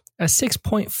 a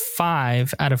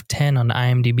 6.5 out of 10 on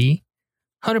IMDb,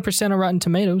 100% on Rotten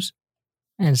Tomatoes,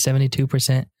 and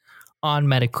 72% on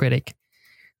Metacritic.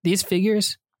 These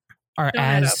figures are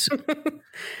as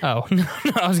no,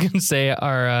 I was gonna say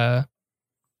are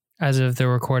as of the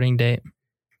recording date.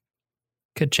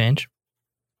 Could change.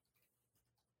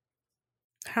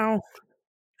 How?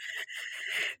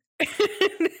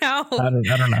 How? I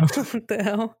don't know. What the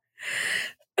hell?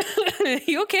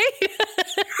 You okay?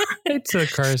 It's a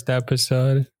cursed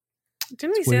episode.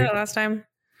 Didn't we say that last time?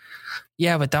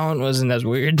 Yeah, but that one wasn't as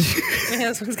weird. Yeah,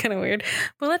 this one's kind of weird.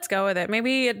 But let's go with it.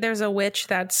 Maybe there's a witch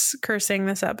that's cursing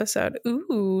this episode.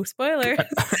 Ooh, spoiler.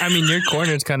 I mean, your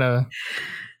corner is kind of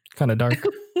dark.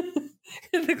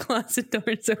 The closet door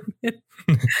is open.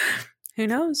 Who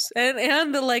knows?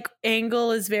 And the like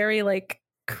angle is very like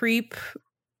creep,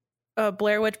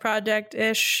 Blair Witch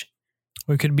Project-ish.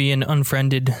 We could be an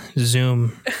unfriended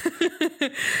Zoom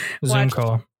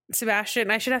call. Sebastian,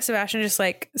 I should have Sebastian just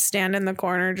like stand in the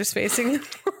corner, just facing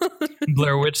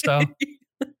Blair Witch style.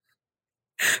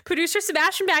 Producer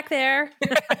Sebastian back there.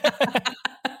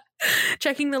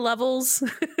 Checking the levels.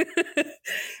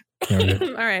 All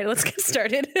right, let's get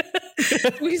started.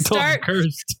 we start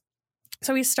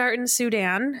in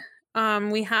Sudan.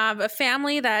 We have a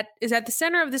family that is at the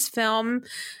center of this film.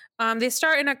 They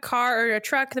start in a car or a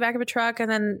truck, the back of a truck, and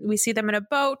then we see them in a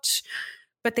boat,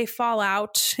 but they fall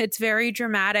out. It's very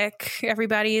dramatic.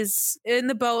 Everybody is in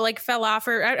the boat, like fell off,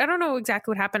 or I don't know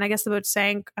exactly what happened. I guess the boat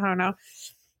sank. I don't know.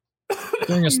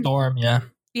 During a storm, yeah.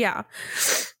 Yeah.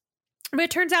 But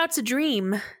it turns out it's a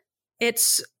dream.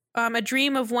 It's a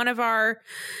dream of one of our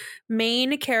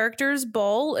main characters,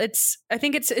 Bull. I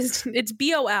think it's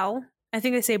B-O-L. I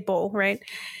think they say Bull, right?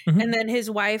 Mm-hmm. And then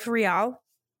his wife, Rial.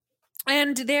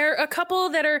 And they're a couple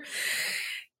that are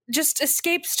just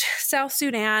escaped South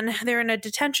Sudan. They're in a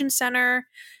detention center.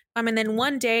 And then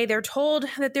one day they're told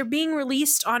that they're being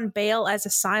released on bail as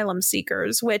asylum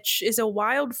seekers, which is a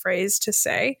wild phrase to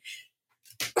say.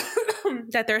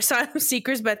 That they're asylum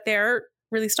seekers, but they're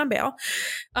released on bail.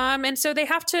 And so they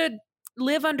have to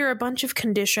live under a bunch of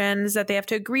conditions that they have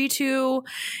to agree to.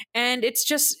 And it's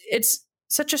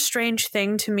such a strange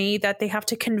thing to me that they have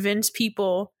to convince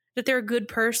people that they're a good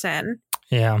person.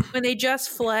 Yeah. When they just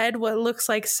fled what looks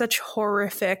like such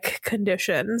horrific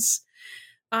conditions.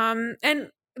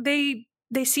 And they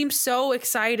seem so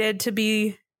excited to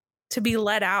be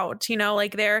let out,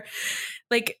 like they're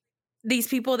like these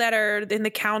people that are in the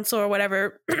council or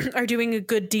whatever are doing a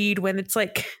good deed when it's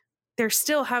like they're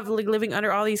still living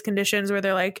under all these conditions where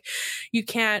they're like, you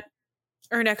can't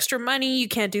earn extra money, you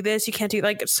can't do this, you can't do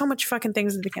like so much fucking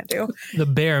things that they can't do. The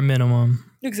bare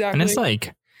minimum. Exactly. And it's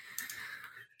like,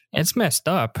 it's messed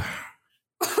up.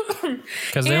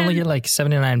 Because they only get like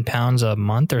 79 pounds a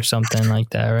month or something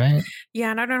like that, right? Yeah,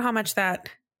 and I don't know how much that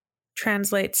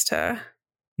translates to.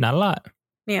 Not a lot.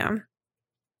 Yeah.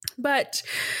 But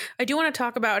I do want to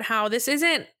talk about how this is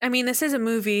a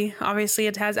movie. Obviously,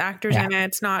 it has actors in it.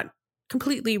 It's not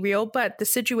completely real, but the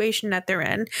situation that they're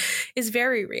in is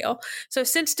very real. So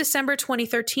since December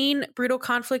 2013, brutal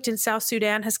conflict in South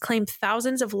Sudan has claimed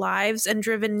thousands of lives and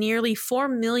driven nearly 4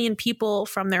 million people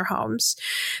from their homes.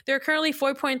 There are currently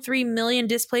 4.3 million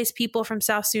displaced people from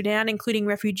South Sudan, including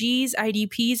refugees,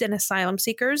 IDPs, and asylum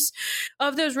seekers.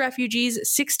 Of those refugees,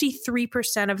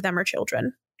 63% of them are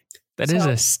children. That is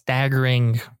a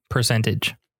staggering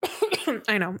percentage.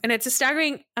 I know. And it's a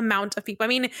staggering amount of people. I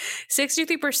mean,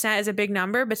 63% is a big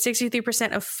number, but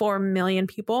 63% of 4 million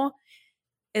people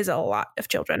is a lot of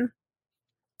children.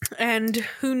 And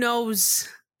who knows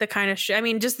the kind of shit. I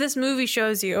mean, just this movie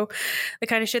shows you the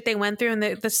kind of shit they went through and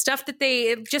the stuff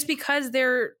that just because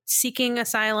they're seeking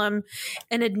asylum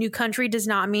in a new country does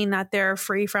not mean that they're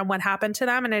free from what happened to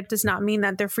them. And it does not mean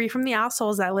that they're free from the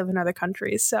assholes that live in other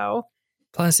countries. So.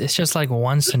 Plus, it's just like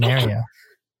one scenario.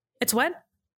 It's what?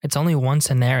 It's only one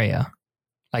scenario,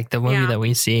 like the movie that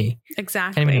we see.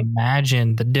 Exactly. I can't even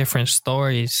imagine the different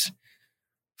stories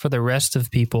for the rest of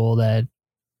people that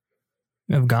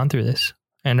have gone through this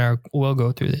and will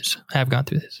go through this, have gone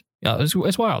through this. Yeah,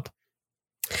 it's wild.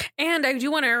 And I do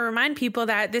want to remind people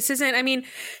that this isn't, I mean,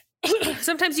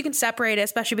 sometimes you can separate it,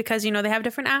 especially because, they have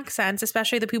different accents,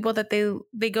 especially the people that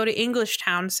they go to English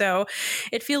Town. So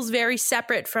it feels very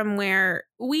separate from where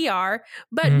we are,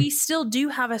 but we still do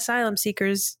have asylum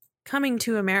seekers coming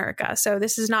to America. So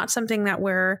this is not something that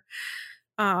we're,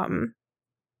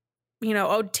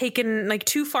 taken like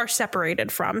too far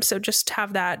separated from. So just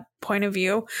have that point of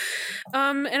view.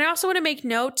 And I also want to make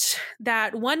note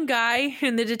that one guy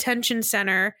in the detention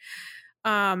center,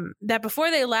 that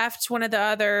before they left, one of the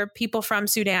other people from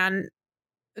Sudan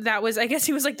that was, I guess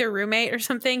he was like their roommate or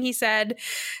something. He said,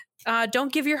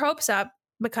 don't give your hopes up,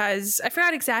 because I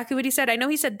forgot exactly what he said. I know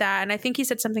he said that. And I think he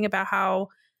said something about how,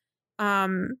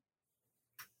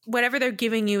 whatever they're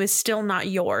giving you is still not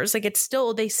yours. Like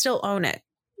they still own it.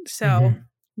 So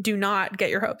do not get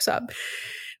your hopes up,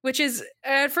 which is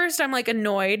at first I'm like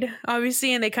annoyed,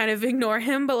 obviously. And they kind of ignore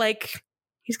him, but like,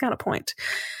 he's got a point.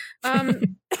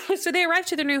 So they arrive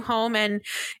to their new home and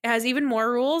it has even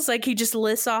more rules. Like he just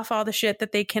lists off all the shit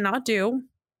that they cannot do.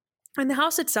 And the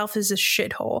house itself is a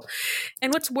shithole.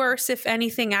 And what's worse, if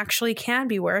anything actually can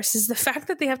be worse, is the fact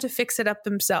that they have to fix it up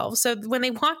themselves. So when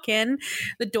they walk in,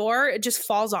 the door, it just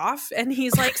falls off. And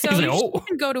he's like, so you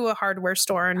can go to a hardware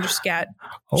store and just get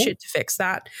shit to fix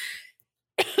that.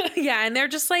 Yeah. And they're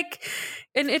just like,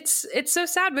 and it's so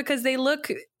sad because they look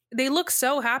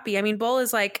so happy. I mean, Bull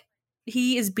is like,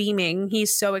 he is beaming.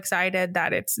 He's so excited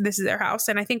that this is their house.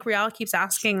 And I think Rial keeps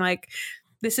asking like,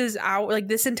 this is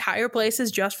this entire place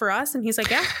is just for us. And he's like,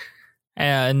 yeah.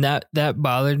 And that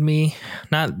bothered me.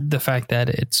 Not the fact that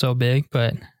it's so big,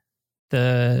 but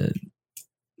the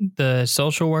the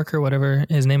social worker, whatever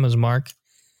his name was, Mark.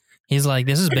 He's like,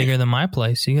 this is bigger than my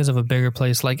place. You guys have a bigger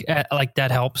place. Like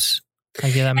that helps.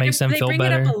 Like, yeah, that makes them feel better. They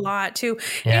bring it up a lot too.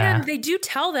 Yeah. And they do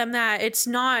tell them that it's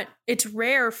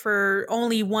rare for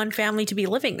only one family to be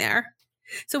living there.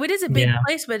 So it is a big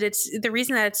place, but it's the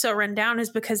reason that it's so run down is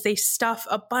because they stuff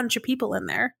a bunch of people in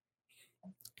there.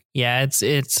 Yeah,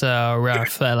 it's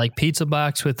rough. Like pizza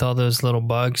box with all those little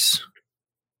bugs.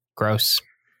 Gross.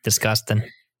 Disgusting.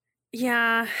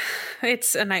 Yeah,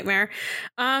 it's a nightmare.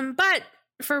 But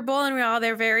for Bull and Real,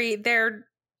 they're very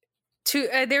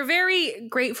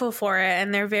grateful for it,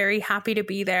 and they're very happy to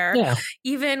be there. Yeah.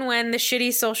 Even when the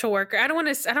shitty social worker, I don't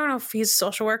know if he's a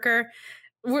social worker.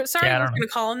 I'm going to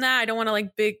call him that. I don't want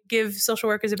to give social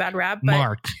workers a bad rap. But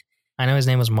Mark. I know his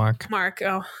name was Mark. Mark.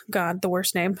 Oh God, the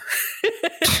worst name.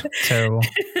 Terrible.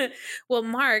 Well,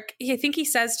 Mark, I think he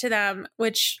says to them,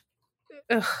 which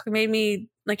made me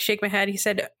shake my head. He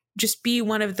said, "Just be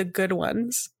one of the good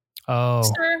ones." Oh,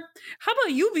 sir, how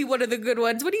about you be one of the good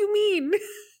ones? What do you mean?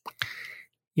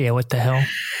 Yeah, what the hell?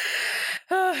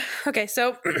 Okay,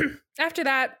 so after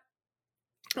that,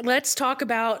 let's talk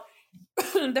about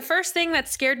the first thing that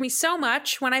scared me so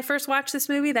much when I first watched this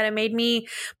movie that it made me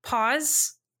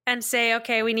pause and say,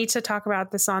 okay, we need to talk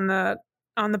about this on the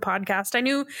podcast. I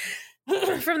knew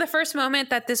from the first moment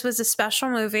that this was a special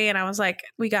movie, and I was like,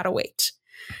 we gotta wait.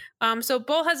 So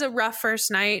Bull has a rough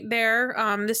first night there.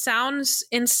 The sounds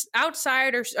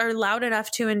outside are loud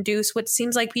enough to induce what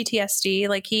seems like PTSD.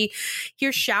 Like he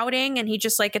hears shouting and he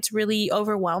just gets really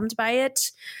overwhelmed by it.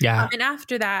 Yeah. And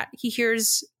after that, he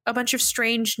hears a bunch of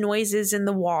strange noises in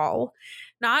the wall,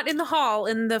 not in the hall,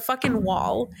 in the fucking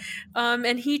wall.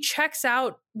 And he checks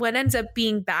out what ends up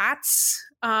being bats.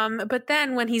 But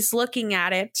then when he's looking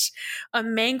at it, a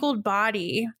mangled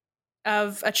body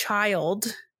of a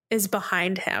child is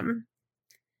behind him.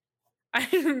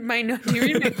 Do you read my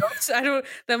notes?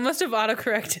 That must have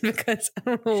autocorrected because I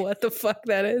don't know what the fuck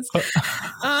that is.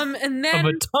 And then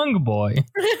of a tongue boy.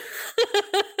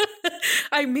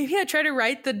 I tried to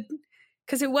write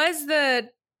because it was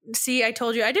see, I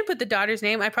told you I didn't put the daughter's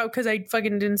name. I probably because I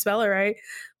fucking didn't spell it right,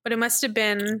 but it must have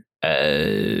been.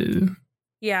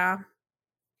 Yeah,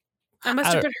 I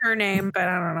must have put her name, but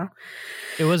I don't know.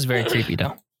 It was very creepy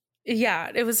though.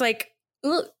 Yeah, it was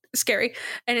scary,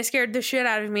 and it scared the shit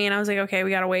out of me, and I was like, okay,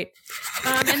 we gotta wait.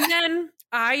 And then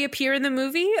I appear in the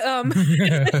movie.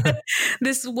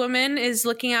 This woman is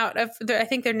looking out of I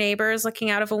think their neighbor is looking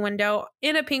out of a window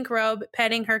in a pink robe,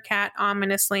 petting her cat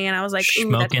ominously, and I was like, ooh,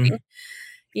 smoking.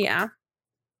 Yeah,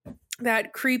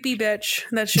 that creepy bitch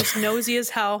that's just nosy as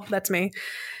hell. That's me.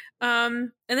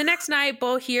 And the next night,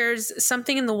 Bo hears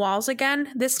something in the walls again.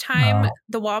 This time,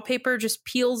 the wallpaper just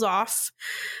peels off.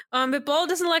 But Bo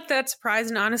doesn't like that surprise,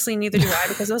 and honestly, neither do I,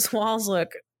 because those walls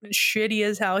look shitty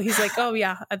as hell. He's like, "Oh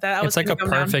yeah, that was." It's like a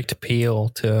perfect peel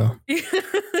too.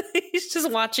 He's just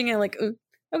watching it, like, ooh,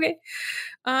 okay.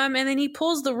 And then he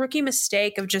pulls the rookie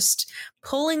mistake of just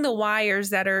pulling the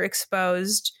wires that are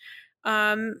exposed.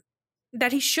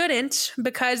 That he shouldn't,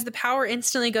 because the power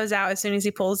instantly goes out as soon as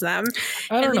he pulls them.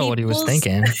 I don't know what he was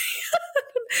thinking.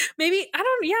 Maybe, I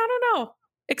don't know.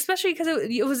 Especially because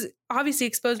it was obviously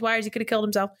exposed wires. He could have killed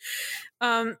himself.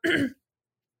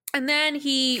 And then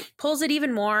he pulls it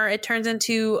even more. It turns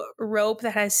into rope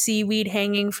that has seaweed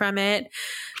hanging from it,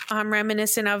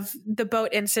 reminiscent of the boat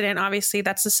incident. Obviously,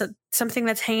 that's something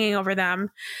that's hanging over them.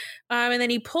 And then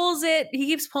he pulls it. He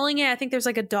keeps pulling it. I think there's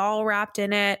a doll wrapped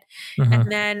in it. Mm-hmm.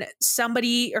 And then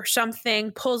somebody or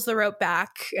something pulls the rope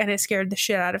back, and it scared the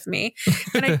shit out of me.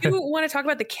 And I do want to talk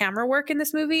about the camera work in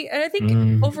this movie. And I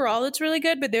think overall it's really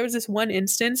good. But there was this one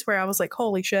instance where I was like,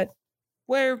 holy shit,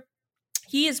 where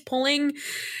he is pulling,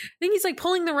 I think he's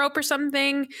pulling the rope or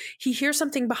something. He hears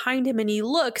something behind him and he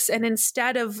looks, and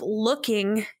instead of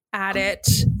looking at it,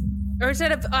 or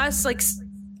instead of us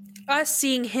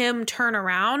seeing him turn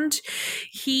around,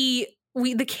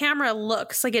 the camera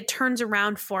looks like it turns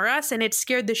around for us, and it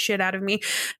scared the shit out of me.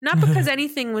 Not because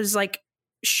anything was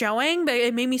showing, but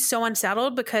it made me so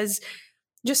unsettled, because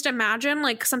just imagine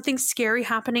something scary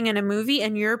happening in a movie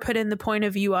and you're put in the point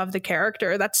of view of the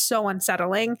character. That's so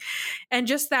unsettling. And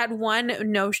just that one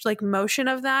motion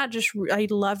of that, I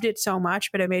loved it so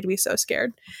much, but it made me so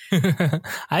scared. I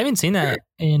haven't seen that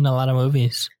in a lot of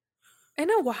movies.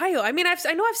 In a while. I mean,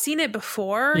 I know I've seen it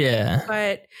before.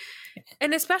 Yeah.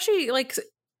 And especially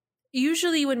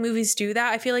usually when movies do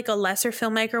that, I feel like a lesser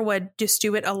filmmaker would just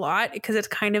do it a lot, because it's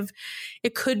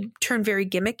it could turn very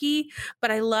gimmicky. But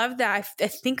I love that. I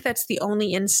think that's the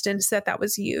only instance that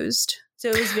was used. So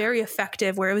it was very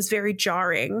effective, where it was very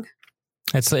jarring.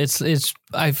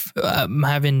 I'm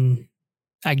having,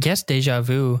 I guess, deja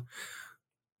vu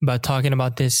about talking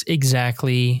about this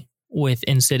exactly with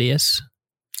Insidious,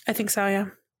 I think so, yeah.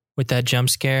 with that jump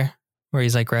scare where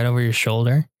he's like right over your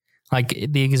shoulder, like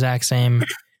the exact same.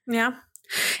 Yeah.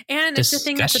 And it's the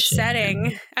thing that's Discussion.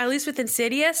 upsetting, at least with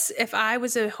Insidious, if I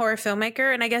was a horror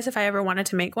filmmaker, and I guess if I ever wanted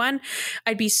to make one,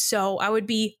 I would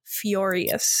be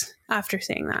furious after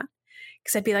seeing that.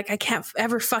 Because I'd be like, I can't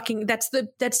ever fucking, that's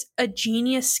a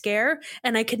genius scare,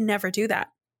 and I could never do that.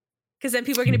 Because then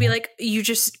people are going to be like, you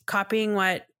just copying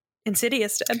what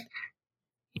Insidious did.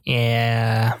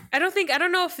 Yeah. I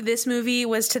don't know if this movie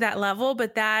was to that level,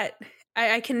 but that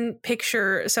I can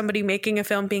picture somebody making a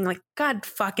film being like, God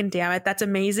fucking damn it, that's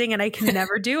amazing, and I can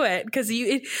never do it because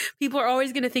people are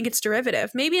always going to think it's derivative.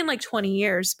 Maybe in like 20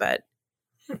 years, but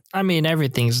I mean,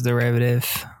 everything's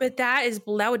derivative. But that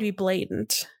would be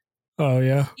blatant. Oh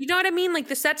yeah. You know what I mean? Like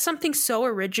that's something so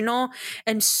original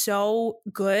and so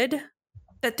good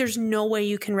that there's no way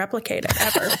you can replicate it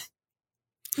ever.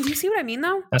 Do you see what I mean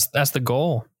though? That's the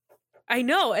goal. I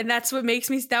know, and that would make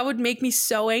me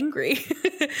so angry.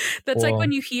 That's like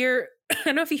when you hear, I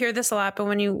don't know if you hear this a lot, but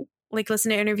when you like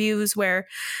listen to interviews where,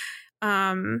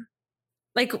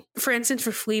 like for instance,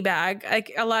 for Fleabag,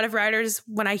 like a lot of writers,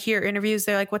 when I hear interviews,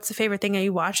 they're like, what's the favorite thing that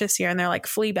you watched this year? And they're like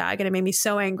Fleabag. And it made me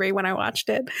so angry when I watched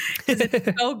it because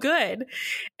it's so good.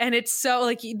 And it's so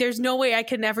like, there's no way I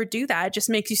could never do that. It just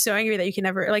makes you so angry that you can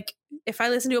never, like, if I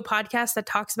listen to a podcast that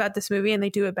talks about this movie and they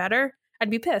do it better, I'd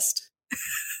be pissed.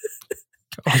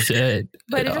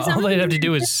 But all they'd have to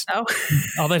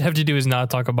do is not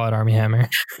talk about Armie Hammer.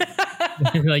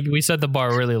 Like we set the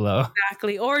bar really low.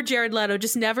 Exactly. Or Jared Leto.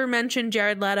 Just never mention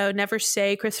Jared Leto. Never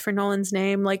say Christopher Nolan's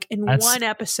name like in one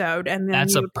episode. And then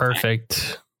that's a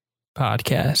perfect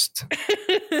podcast.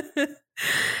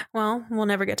 Well, we'll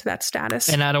never get to that status.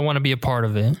 And I don't want to be a part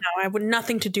of it. No, I would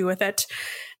nothing to do with it.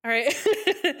 All right.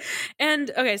 And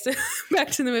okay, so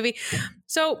back to the movie.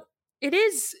 So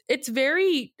it's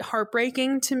very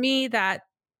heartbreaking to me that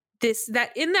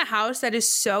in the house that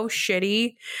is so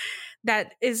shitty,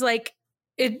 that is like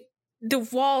the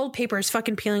wallpaper is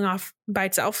fucking peeling off by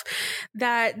itself,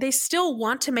 that they still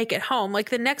want to make it home.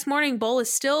 Like the next morning, Bull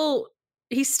is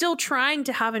he's still trying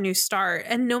to have a new start.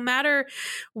 And no matter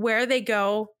where they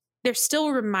go, they're still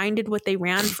reminded what they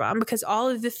ran from, because all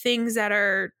of the things that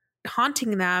are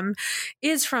haunting them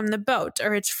is from the boat,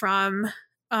 or it's from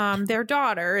their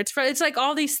daughter. It's like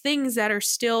all these things that are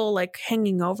still like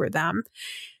hanging over them.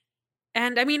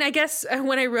 And I mean, I guess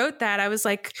when I wrote that, I was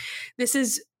like,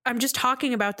 I'm just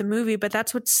talking about the movie, but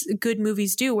that's what good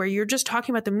movies do, where you're just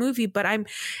talking about the movie, but I'm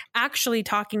actually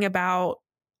talking about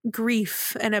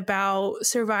grief and about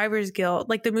survivor's guilt.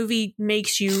 Like the movie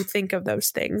makes you think of those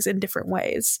things in different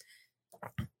ways.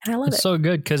 And I love it. It's so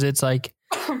good because it's like,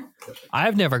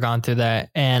 I've never gone through that.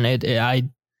 And I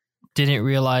didn't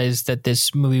realize that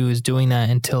this movie was doing that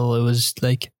until it was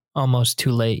like almost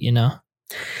too late, you know?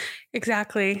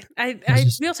 Exactly.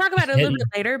 We'll talk about it a little bit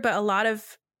later, but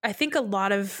I think a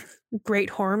lot of great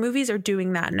horror movies are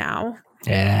doing that now.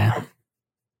 Yeah.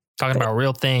 Talking about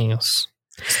real things.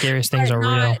 Scariest things are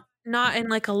real. Not in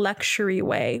like a luxury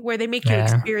way where they make you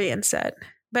experience it.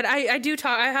 But I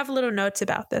have little notes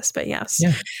about this, but yes.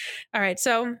 Yeah. All right.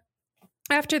 So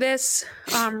after this,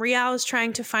 Rial is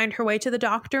trying to find her way to the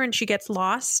doctor and she gets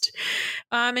lost.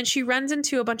 And she runs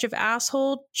into a bunch of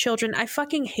asshole children. I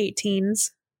fucking hate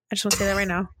teens. I just want to say that right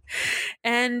now.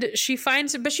 And she finally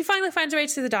finds her way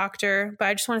to the doctor. But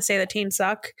I just want to say that teens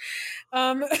suck.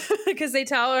 Because they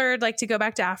tell her like to go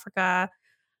back to Africa.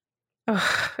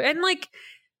 Ugh. And like,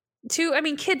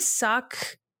 kids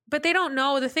suck. But they don't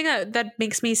know. The thing that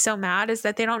makes me so mad is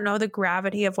that they don't know the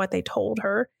gravity of what they told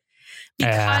her.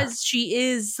 Because she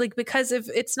is like, because of,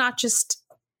 it's not just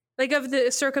like of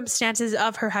the circumstances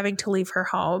of her having to leave her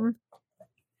home.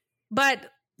 But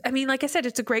I mean, like I said,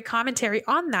 it's a great commentary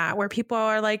on that, where people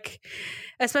are like,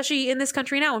 especially in this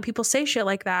country now, when people say shit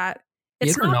like that,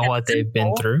 you don't know what they've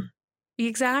been through.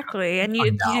 Exactly. And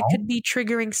you could be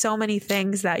triggering so many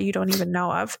things that you don't even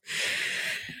know of.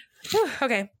 Whew,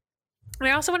 okay. And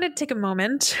I also wanted to take a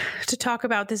moment to talk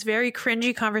about this very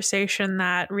cringy conversation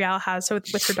that Rial has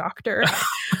with her doctor.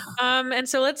 And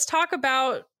so let's talk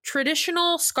about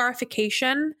traditional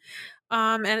scarification.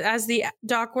 And as the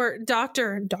doctor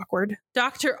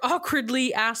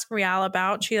awkwardly asks Rial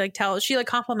about, she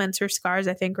compliments her scars,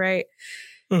 I think, right?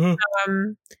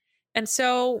 Mm-hmm. And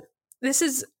so this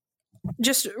is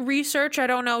just research. I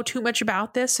don't know too much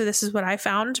about this, so this is what I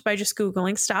found by just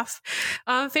Googling stuff.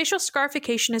 Facial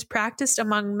scarification is practiced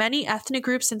among many ethnic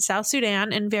groups in South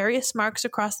Sudan, and various marks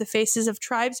across the faces of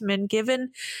tribesmen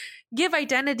given give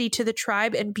identity to the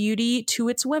tribe and beauty to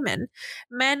its women.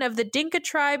 Men of the Dinka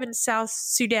tribe in South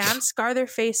Sudan scar their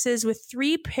faces with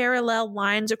 3 parallel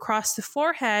lines across the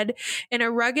forehead in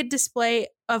a rugged display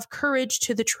of courage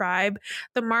to the tribe.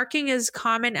 The marking is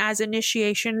common as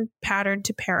initiation pattern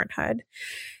to parenthood.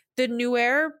 The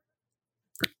Nuer,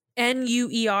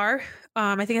 Nuer,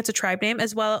 I think it's a tribe name,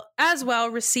 as well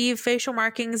receive facial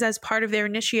markings as part of their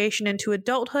initiation into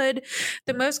adulthood.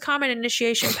 The most common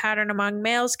initiation pattern among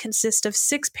males consists of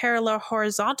 6 parallel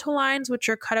horizontal lines, which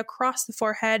are cut across the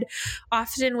forehead,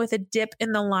 often with a dip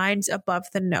in the lines above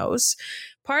the nose.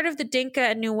 Part of the Dinka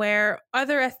and Nuer,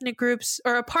 other ethnic groups,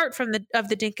 or apart from the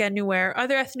Dinka and Nuer,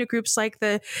 other ethnic groups like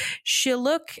the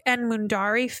Shilluk and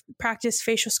Mundari practice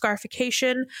facial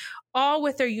scarification, all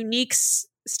with their unique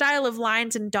style of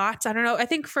lines and dots. I don't know. I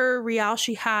think for Rial,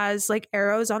 she has like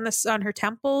arrows on her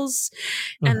temples,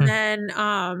 and then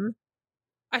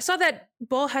I saw that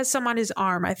Bull has some on his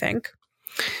arm, I think.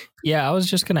 Yeah, I was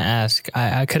just gonna ask.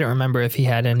 I couldn't remember if he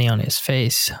had any on his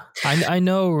face. I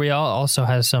know Rial also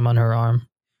has some on her arm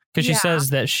because she says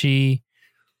that she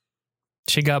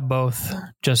got both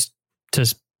just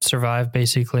to survive,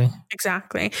 basically.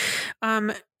 Exactly.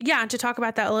 And to talk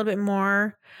about that a little bit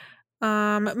more.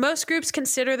 Most groups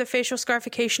consider the facial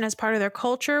scarification as part of their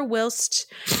culture, whilst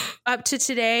up to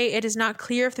today, it is not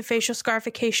clear if the facial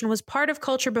scarification was part of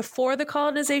culture before the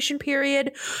colonization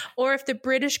period, or if the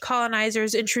British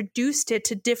colonizers introduced it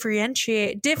to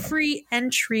differentiate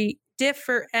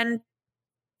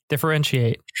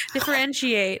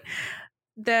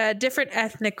the different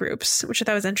ethnic groups, which I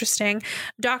thought was interesting.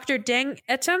 Dr. Deng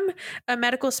Etem, a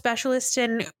medical specialist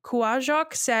in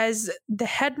Kuajok, says the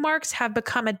head marks have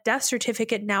become a death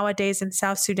certificate nowadays in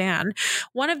South Sudan.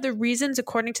 One of the reasons,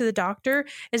 according to the doctor,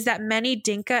 is that many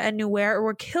Dinka and Nuer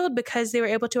were killed because they were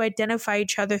able to identify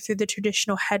each other through the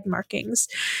traditional head markings.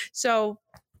 So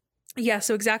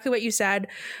exactly what you said.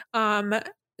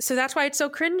 So that's why it's so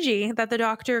cringy that the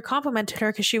doctor complimented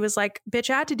her, because she was like, bitch,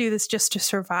 I had to do this just to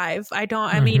survive.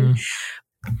 I mean,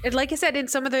 like I said, in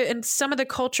some of the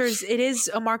cultures, it is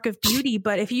a mark of beauty.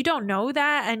 But if you don't know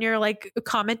that and you're like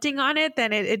commenting on it,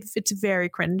 then it's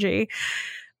very cringy.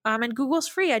 And Google's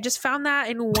free. I just found that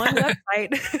in one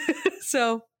website.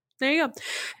 So there you go.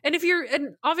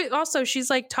 And also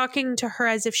she's like talking to her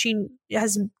as if she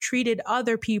has treated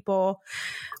other people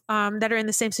that are in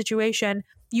the same situation.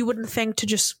 You wouldn't think to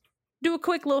just do a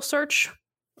quick little search,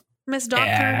 Miss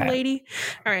Doctor Lady.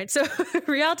 All right. So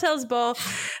Rial tells Bull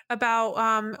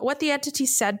about what the entity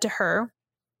said to her.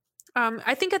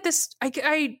 I think at this,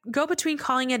 I go between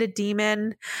calling it a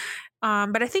demon,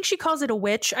 but I think she calls it a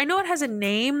witch. I know it has a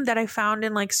name that I found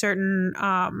in like certain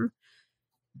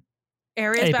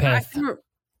areas. But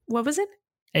what was it?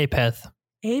 Apeth.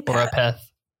 Or a peth.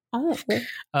 Oh. Okay.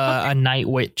 A night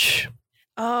witch.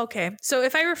 Oh, okay. So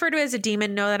if I refer to it as a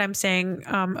demon, know that I'm saying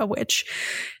a witch.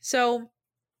 So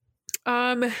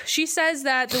she says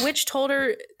that the witch told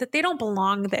her that they don't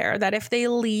belong there, that if they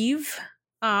leave,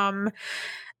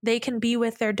 they can be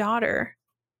with their daughter.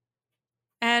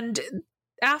 And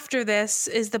after this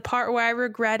is the part where I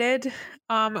regretted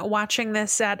watching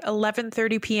this at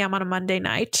 11:30 p.m. on a Monday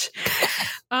night.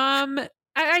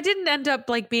 I didn't end up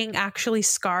like being actually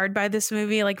scarred by this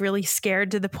movie, like really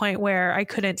scared to the point where I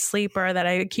couldn't sleep or that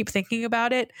I keep thinking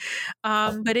about it.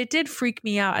 But it did freak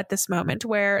me out at this moment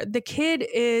where the kid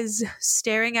is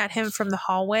staring at him from the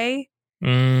hallway.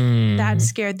 That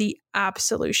scared the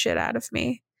absolute shit out of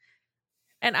me.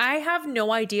 And I have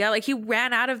no idea. Like, he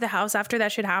ran out of the house after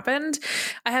that shit happened.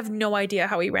 I have no idea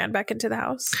how he ran back into the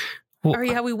house. Well, or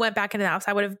how we went back into the house.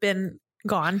 I would have been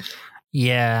gone.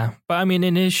 Yeah. But I mean,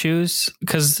 in his shoes,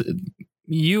 because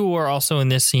you were also in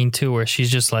this scene too, where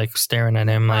she's just like staring at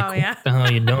him like, what the hell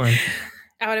are you doing?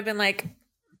 I would have been like,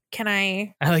 can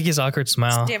I like his awkward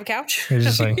smile. Do you have a couch? He's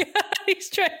just like, he's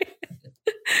trying.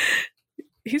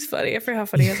 He's funny. I forgot how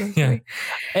funny he is.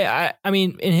 Yeah. I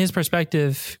mean, in his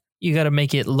perspective, you got to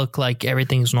make it look like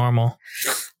everything's normal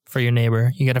for your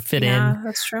neighbor. You got to fit in.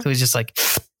 That's true. So he's just like,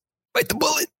 bite the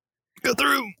bullet, go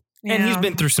through. Yeah. And he's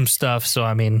been through some stuff. So,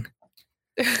 I mean.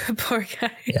 Poor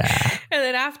guy. Yeah. And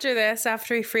then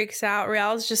after he freaks out,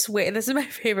 Rial's just waiting. This is my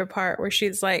favorite part where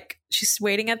she's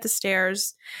waiting at the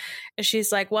stairs and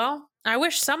she's like, well, I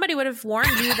wish somebody would have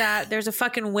warned you that there's a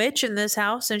fucking witch in this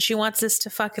house and she wants us to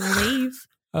fucking leave.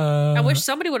 I wish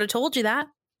somebody would have told you that.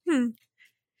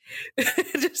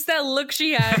 Just that look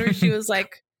she had where she was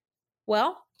like,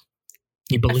 well,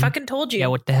 I fucking told you. Yeah,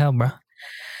 what the hell, bro?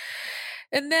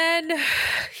 And then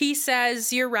he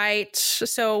says, you're right.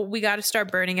 So we got to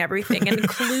start burning everything,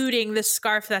 including the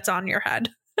scarf that's on your head.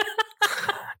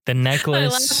 The necklace. I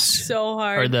laughed so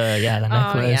hard. Or the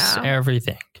necklace,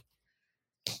 everything.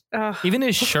 Even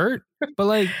his shirt. But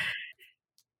like,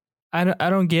 I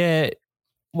don't get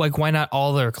like why not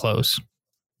all their clothes.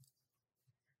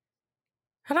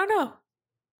 I don't know.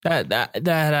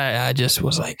 I just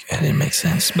was like, it didn't make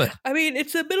sense. But I mean,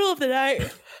 it's the middle of the night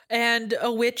and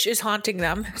a witch is haunting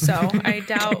them. So I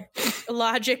doubt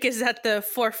logic is at the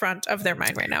forefront of their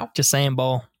mind right now. Just saying,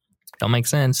 Bull. Don't make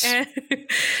sense.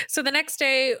 So the next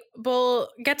day, Bull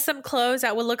gets some clothes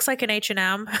at what looks like an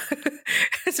H&M.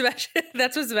 That's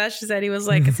what Sebastian said. He was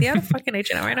like, is he at a fucking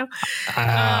H&M right now?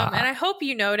 And I hope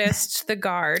you noticed the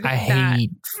guard that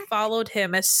followed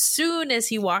him as soon as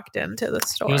he walked into the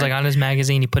store. He was like on his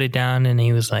magazine. He put it down and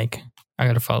he was like, I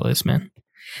got to follow this man.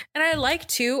 And I like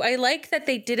that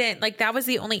they didn't, like, that was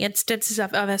the only instances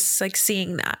of us like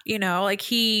seeing that, you know, like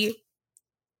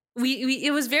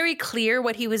it was very clear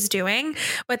what he was doing,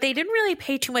 but they didn't really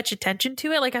pay too much attention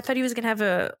to it. Like, I thought he was going to have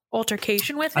a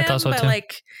altercation with him, but too.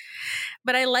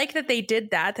 But I like that they did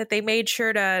that they made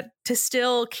sure to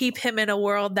still keep him in a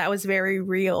world that was very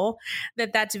real,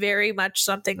 that's very much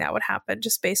something that would happen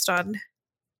just based on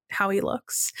how he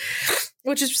looks,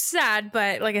 which is sad.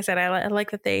 But like I said, I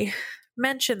like that they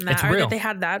mentioned that, or that they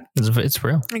had that. It's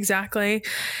real. Exactly.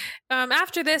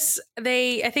 After this,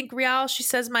 I think Rial, she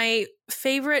says my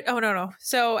favorite. Oh, no.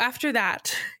 So after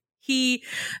that, he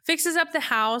fixes up the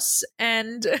house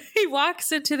and he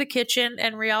walks into the kitchen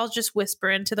and Rial's just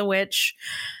whispering to the witch.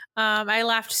 I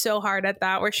laughed so hard at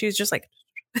that, where she was just like,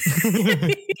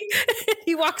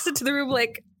 he walks into the room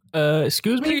like,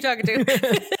 excuse me? Who are you talking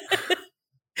to?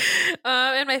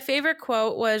 And my favorite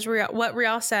quote was what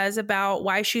Rial says about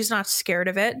why she's not scared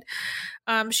of it.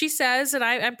 She says, and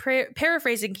I'm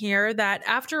paraphrasing here, that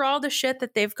after all the shit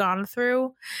that they've gone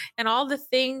through and all the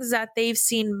things that they've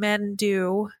seen men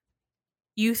do,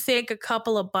 you think a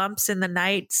couple of bumps in the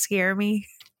night scare me?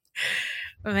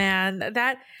 Man,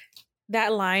 that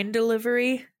line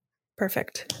delivery,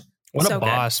 perfect. What so a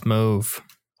boss move.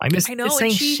 I know, this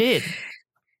ain't shit.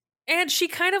 And she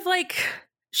kind of like,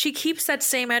 she keeps that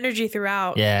same energy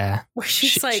throughout. Yeah. Where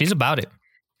she's about it.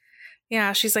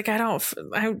 Yeah. She's like,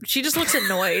 she just looks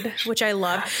annoyed, which I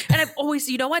love. And I've always,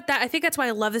 you know what? I think that's why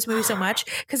I love this movie so much.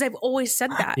 Cause I've always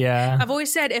said that. Yeah. I've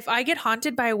always said, if I get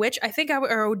haunted by a witch,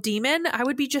 or a demon, I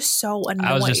would be just so annoyed.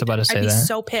 I was just about to say I'd be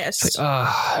so pissed.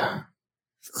 Like,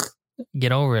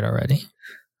 get over it already.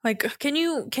 Like, can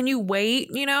you wait?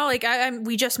 You know, like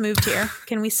we just moved here.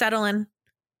 Can we settle in?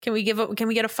 Can we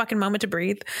get a fucking moment to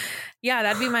breathe? Yeah,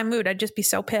 that'd be my mood. I'd just be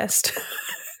so pissed.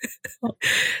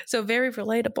 So very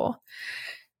relatable.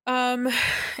 And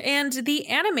the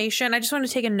animation, I just want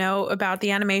to take a note about the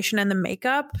animation and the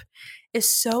makeup is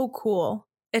so cool.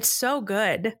 It's so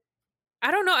good.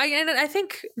 I don't know. I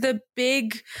think the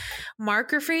big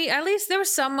marker for me, at least there were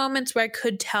some moments where I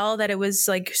could tell that it was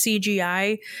like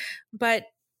CGI, but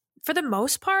for the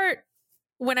most part,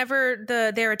 whenever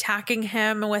they're attacking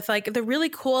him with like the really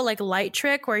cool like light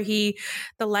trick where the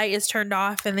light is turned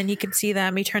off and then he can see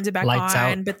them, he turns it back Lights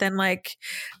on, out. But then like,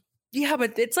 yeah,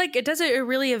 but it's like, it does it a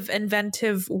really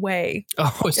inventive way.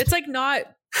 Oh, it's like not,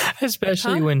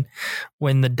 especially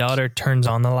when the daughter turns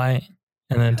on the light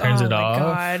and then turns it off.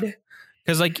 God.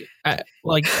 Because like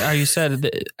you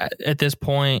said, at this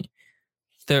point,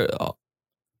 the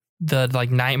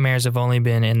like nightmares have only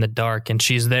been in the dark and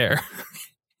she's there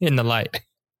in the light.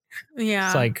 Yeah.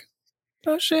 It's like,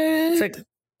 oh shit. It's like,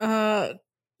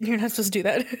 you're not supposed to do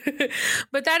that.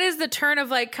 But that is the turn of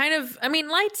like kind of, I mean,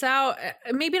 Lights Out,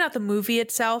 maybe not the movie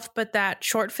itself, but that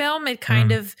short film, it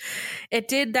kind of, it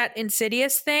did that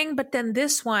Insidious thing. But then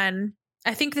this one,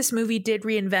 I think this movie did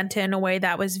reinvent it in a way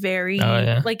that was very,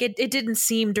 like it didn't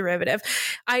seem derivative.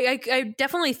 I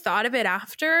definitely thought of it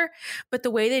after, but the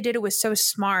way they did it was so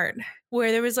smart,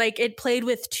 where there was like, it played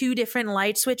with two different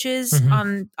light switches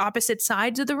on opposite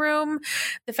sides of the room.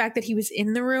 The fact that he was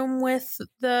in the room with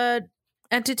the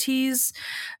entities,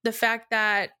 the fact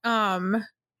that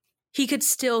he could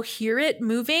still hear it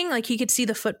moving, like he could see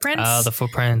the footprints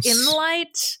in the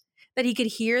light, that he could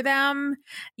hear them.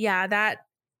 Yeah, that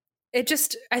it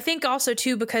just, I think also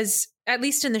too, because at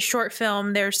least in the short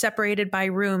film, they're separated by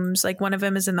rooms. Like one of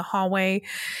them is in the hallway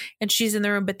and she's in the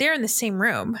room, but they're in the same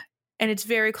room and it's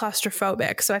very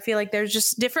claustrophobic. So I feel like there's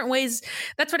just different ways.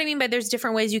 That's what I mean by there's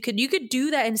different ways you could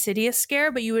do that Insidious scare,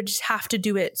 but you would just have to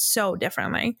do it so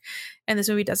differently. And this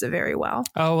movie does it very well.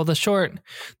 Oh, well, the short,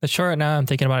 now I'm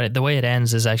thinking about it, the way it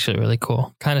ends is actually really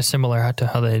cool. Kind of similar to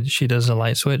how she does a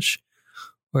light switch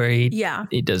where he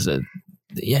does the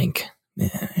yank.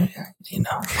 Yeah, you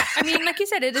know. I mean, like you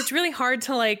said, it's really hard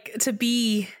to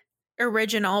be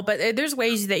original, but there's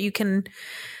ways that you can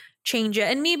change it,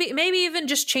 and maybe even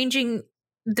just changing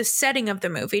the setting of the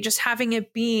movie, just having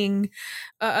it being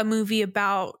a movie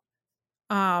about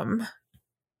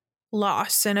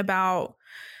loss and about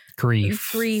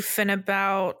grief and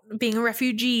about being a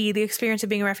refugee, the experience of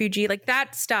being a refugee, like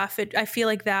that stuff. I feel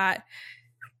like that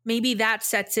maybe that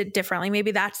sets it differently. Maybe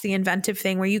that's the inventive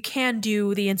thing where you can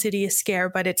do the insidious scare,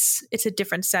 but it's a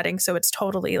different setting. So it's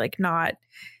totally like not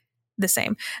the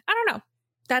same. I don't know.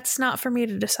 That's not for me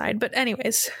to decide. But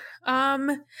anyways,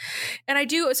 and I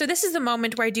do. So this is the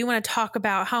moment where I do want to talk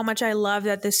about how much I love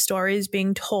that this story is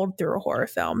being told through a horror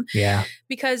film. Yeah.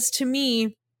 Because to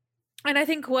me, and I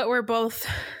think what we're both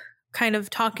kind of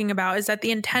talking about is that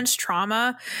the intense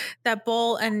trauma that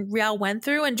Bull and Riel went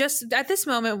through, and just at this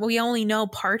moment, we only know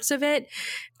parts of it,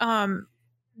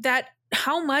 that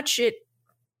how much it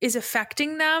is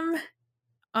affecting them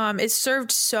is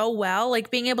served so well.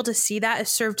 Like being able to see that is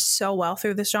served so well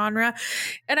through this genre.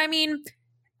 And I mean,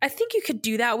 I think you could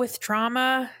do that with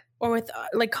drama or with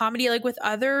like comedy, like with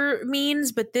other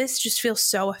means, but this just feels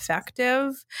so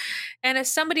effective. And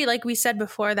as somebody, like we said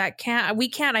before, that we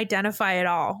can't identify at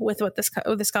all with what this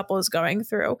couple is going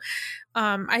through.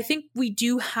 I think we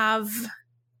do have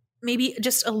maybe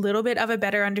just a little bit of a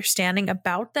better understanding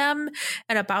about them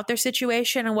and about their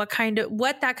situation and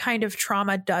what that kind of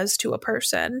trauma does to a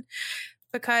person.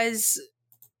 Because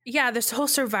yeah, this whole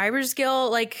survivor's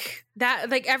guilt, like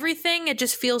that, like everything, it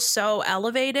just feels so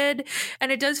elevated,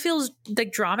 and it does feel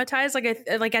like dramatized. Like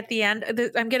at the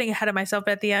end, I'm getting ahead of myself,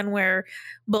 but at the end where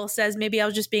Bull says, maybe I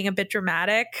was just being a bit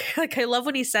dramatic. Like I love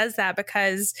when he says that,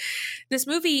 because this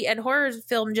movie and horror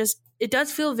film it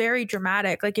does feel very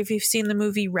dramatic. Like if you've seen the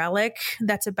movie Relic,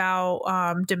 that's about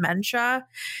dementia.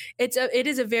 It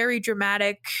is a very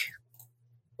dramatic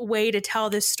way to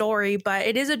tell this story, but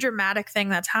it is a dramatic thing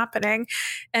that's happening.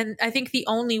 And I think the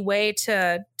only way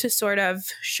to sort of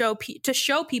show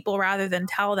people rather than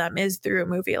tell them is through a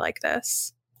movie like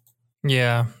this.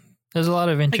 Yeah. There's a lot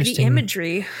of interesting, like the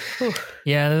imagery.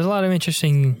 Yeah, there's a lot of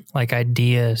interesting like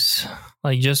ideas.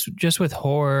 Like just with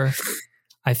horror,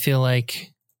 I feel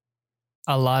like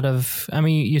a lot of, I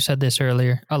mean, you said this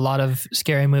earlier, a lot of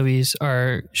scary movies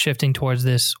are shifting towards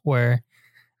this where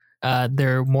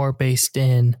they're more based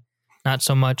in not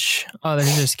so much, oh,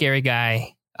 there's a scary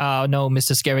guy. Oh no,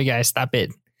 Mr. Scary Guy, stop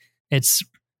it. It's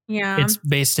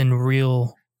based in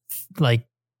real like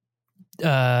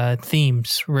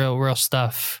themes, real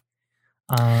stuff.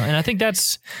 And I think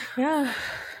that's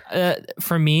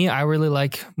for me, I really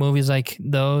like movies like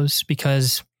those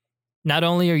because not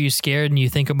only are you scared and you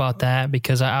think about that,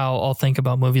 because I'll think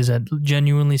about movies that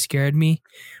genuinely scared me,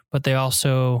 but they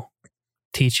also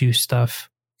teach you stuff.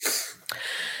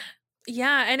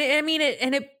 Yeah, and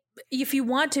if you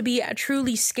want to be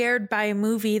truly scared by a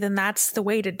movie, then that's the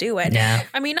way to do it. Yeah.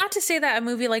 I mean, not to say that a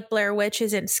movie like Blair Witch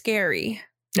isn't scary.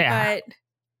 Yeah. But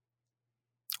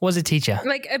what does it teach you?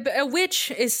 Like a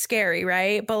witch is scary,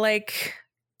 right? But like,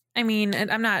 I mean,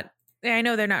 I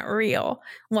know they're not real.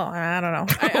 Well, I don't know.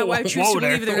 I choose to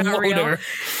believe they're not real.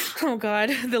 Oh God,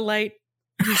 the light.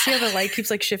 You see how the light keeps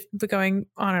like going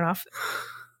on and off.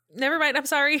 Never mind. I'm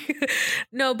sorry.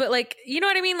 No, but like, you know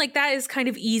what I mean? Like that is kind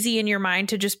of easy in your mind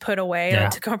to just put away or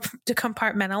to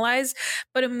compartmentalize.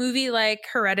 But a movie like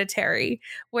Hereditary,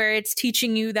 where it's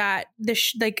teaching you that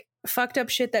like fucked up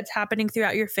shit that's happening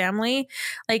throughout your family,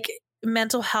 like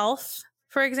mental health,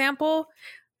 for example,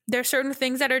 there's certain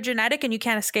things that are genetic and you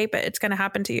can't escape it. It's going to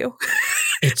happen to you.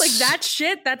 Like that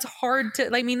shit, that's hard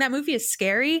to, I mean, that movie is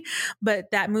scary,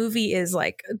 but that movie is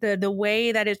like the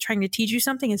way that it's trying to teach you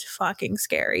something is fucking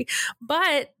scary.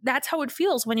 But that's how it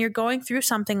feels when you're going through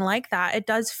something like that. It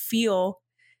does feel,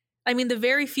 I mean, the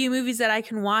very few movies that I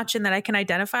can watch and that I can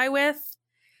identify with,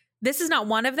 this is not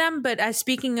one of them, but as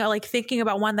speaking of like thinking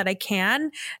about one that I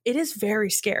can, it is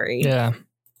very scary. Yeah.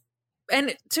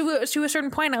 And to a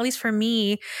certain point, at least for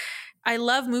me, I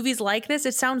love movies like this.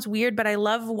 It sounds weird, but I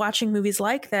love watching movies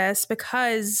like this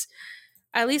because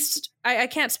at least I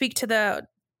can't speak to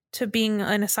being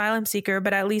an asylum seeker,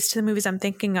 but at least to the movies I'm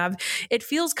thinking of, it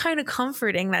feels kind of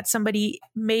comforting that somebody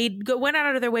went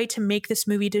out of their way to make this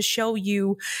movie to show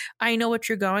you, I know what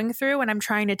you're going through and I'm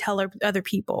trying to tell other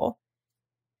people.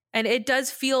 And it does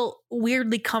feel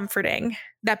weirdly comforting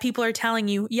that people are telling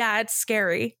you, yeah, it's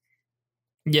scary.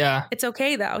 Yeah. It's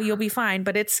okay though. You'll be fine,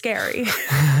 but it's scary.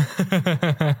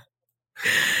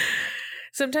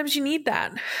 Sometimes you need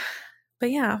that.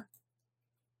 But yeah.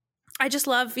 I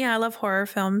love horror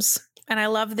films. And I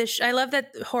love this. I love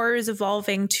that horror is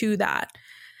evolving to that.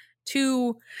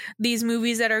 To these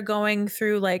movies that are going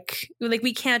through like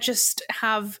we can't just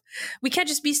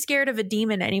be scared of a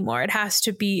demon anymore. It has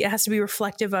to be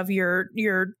reflective of your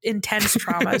intense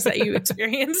traumas that you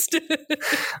experienced.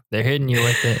 They're hitting you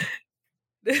with it.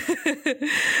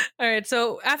 All right.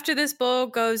 So after this, Bull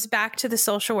goes back to the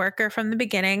social worker from the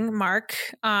beginning, Mark,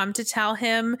 to tell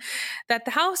him that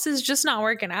the house is just not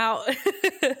working out.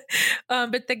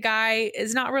 But the guy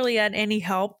is not really at any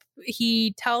help.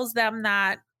 He tells them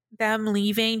that them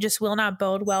leaving just will not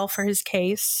bode well for his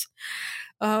case.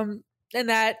 And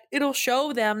that it'll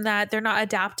show them that they're not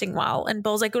adapting well. And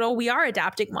Bull's like, "No, we are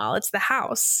adapting well. It's the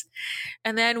house."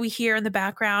 And then we hear in the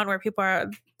background where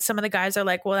some of the guys are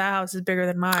like, "Well, that house is bigger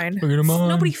than mine."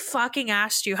 Nobody fucking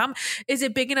asked you. Is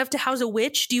it big enough to house a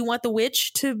witch? Do you want the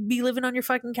witch to be living on your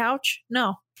fucking couch?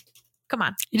 No. Come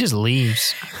on. He just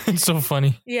leaves. It's so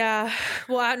funny. Yeah.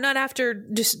 Well, not after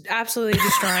just absolutely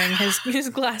destroying his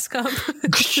glass cup.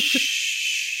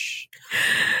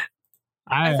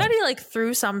 I thought he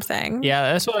threw something.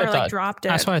 Yeah, that's what I thought. Dropped it.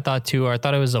 That's what I thought too. Or I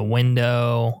thought it was a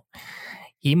window.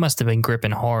 He must have been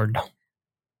gripping hard.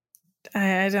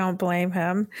 I don't blame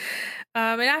him.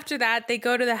 And after that, they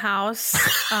go to the house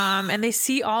and they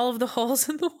see all of the holes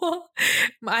in the wall.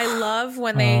 I love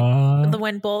when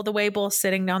the way Bull's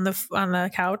sitting on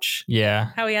the couch.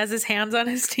 Yeah. How he has his hands on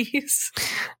his knees.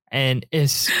 And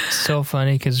it's so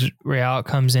funny because Real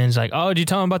comes in and is like, "Oh, did you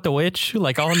tell him about the witch?"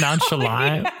 Like all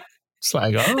nonchalant. Yeah. It's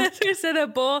like, oh. So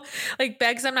that Bull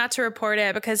begs them not to report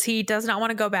it because he does not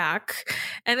want to go back.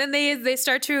 And then they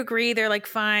start to agree. They're like,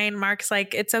 "Fine." Mark's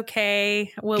like, "It's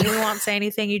okay. We won't say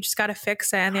anything. You just got to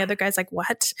fix it." And the other guy's like,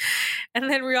 "What?" And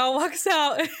then Real walks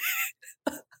out.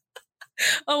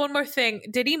 Oh, one more thing.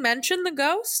 Did he mention the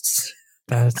ghosts?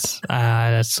 That's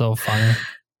so funny.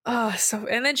 Oh,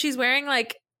 and then she's wearing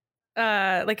like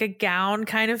a gown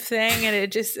kind of thing. And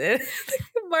it just,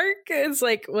 Mark is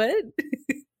like, "What?"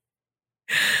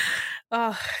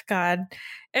 Oh God.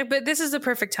 But this is the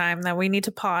perfect time that we need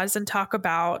to pause and talk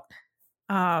about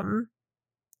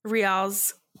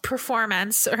Real's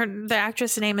performance. The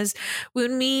actress name is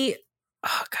Wunmi.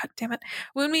 Oh God damn it.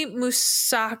 Wunmi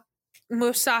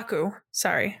Musaku.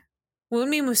 Sorry.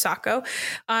 Wunmi Musako.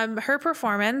 Her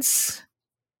performance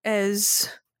is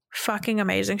fucking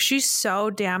amazing. She's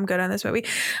so damn good in this movie.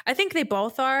 I think they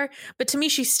both are, but to me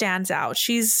she stands out.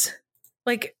 She's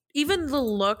like, even the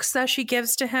looks that she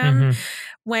gives to him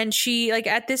when she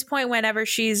at this point, whenever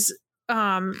she tells him,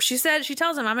 "I'm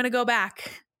going to go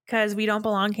back because we don't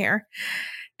belong here."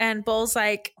 And Bull's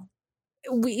like,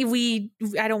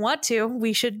 I don't want to,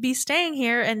 we should be staying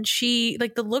here. And she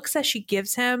the looks that she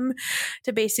gives him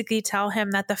to basically tell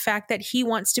him that the fact that he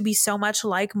wants to be so much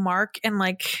like Mark and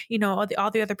all the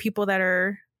other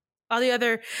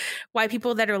white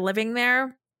people that are living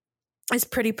there is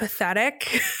pretty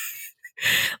pathetic.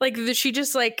 She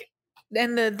just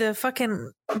and the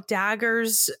fucking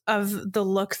daggers of the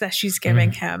look that she's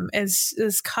giving him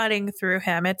is cutting through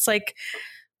him. It's like,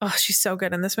 oh, she's so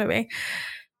good in this movie.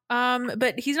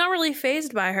 But he's not really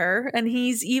fazed by her, and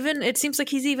it seems like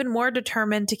he's even more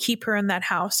determined to keep her in that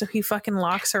house, so he fucking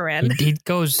locks her in. He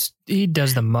does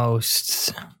the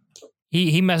most.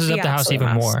 He messes up the house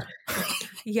even more.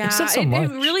 Yeah,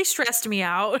 it really stressed me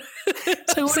out.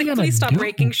 Please stop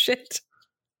breaking shit.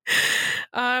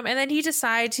 And then he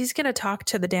decides he's going to talk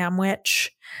to the damn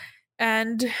witch.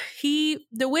 And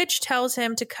the witch tells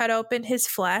him to cut open his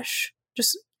flesh.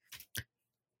 Just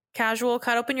casual,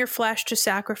 cut open your flesh to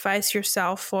sacrifice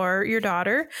yourself for your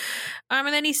daughter. And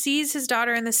then he sees his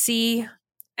daughter in the sea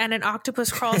and an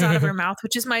octopus crawls out of her mouth,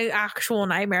 which is my actual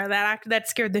nightmare. That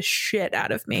scared the shit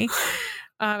out of me.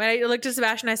 And I looked at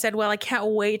Sebastian and I said, "Well, I can't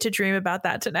wait to dream about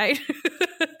that tonight."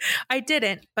 I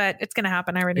didn't, but it's going to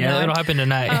happen. I already know. Yeah, it'll happen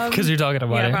tonight because you're talking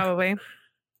about it. Yeah, probably.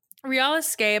 Real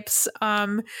escapes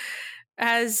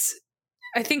as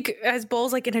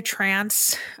Bull's in a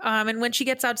trance. And when she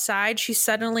gets outside, she's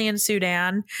suddenly in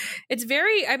Sudan. It's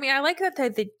very, I like that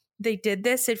they did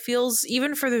this. It feels,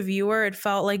 even for the viewer, it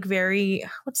felt very,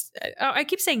 I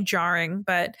keep saying jarring,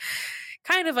 but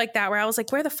kind of like that, where I was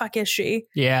like, where the fuck is she?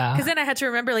 Yeah. Because then I had to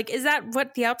remember, is that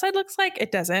what the outside looks like?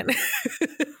 It doesn't.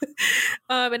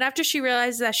 And after she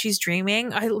realizes that she's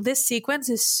dreaming, this sequence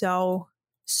is so,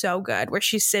 so good, where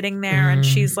she's sitting there and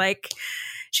she's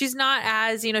she's not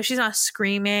as, she's not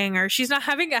screaming, or she's not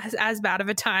having as bad of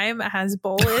a time as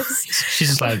Bull is.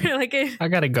 She's just I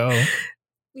gotta go.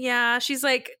 Yeah, she's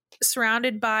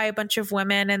surrounded by a bunch of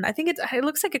women, and I think it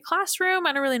looks like a classroom.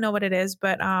 I don't really know what it is,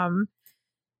 but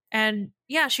and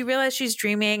yeah, she realized she's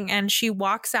dreaming, and she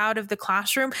walks out of the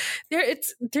classroom.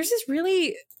 There's this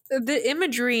really, the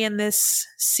imagery in this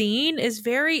scene is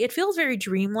it feels very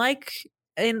dreamlike,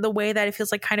 in the way that it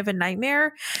feels like kind of a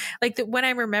nightmare. When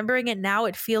I'm remembering it now,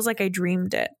 it feels like I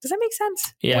dreamed it. Does that make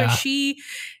sense? Yeah.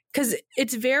 Because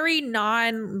it's very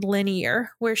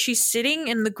non-linear, where she's sitting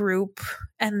in the group,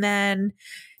 and then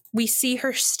we see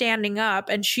her standing up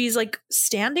and she's like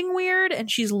standing weird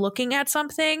and she's looking at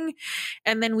something.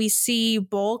 And then we see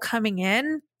Bull coming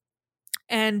in.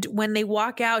 And when they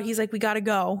walk out, he's like, we got to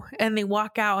go. And they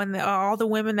walk out and all the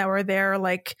women that were there,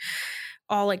 like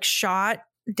all like shot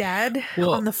dead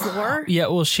on the floor. Yeah.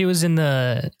 Well, she was in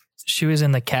the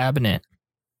cabinet.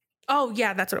 Oh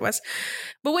yeah, that's what it was.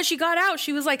 But when she got out,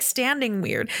 she was like standing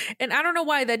weird. And I don't know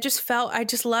why that just felt, I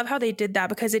just love how they did that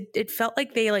because it felt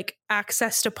like they like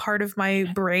accessed a part of my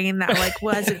brain that like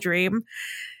was a dream.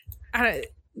 I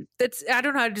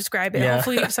don't know how to describe it. Yeah.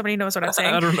 Hopefully somebody knows what I'm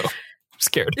saying. I don't know. I'm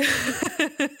scared.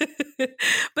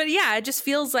 But yeah, it just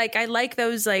feels like I like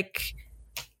those like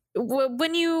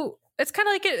when you, it's kind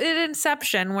of like an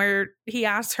Inception where he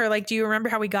asks her like, do you remember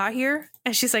how we got here?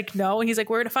 And she's like, no. And he's like,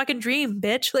 we're in a fucking dream,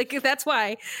 bitch. Like, that's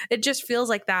why it just feels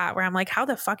like that where I'm like, how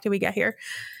the fuck did we get here?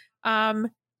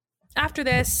 After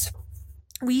this,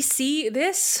 we see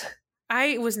this.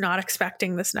 I was not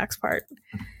expecting this next part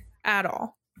at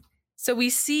all. So we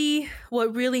see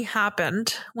what really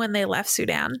happened when they left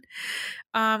Sudan.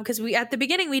 Because at the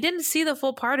beginning, we didn't see the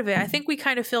full part of it. I think we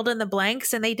kind of filled in the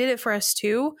blanks and they did it for us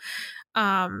too.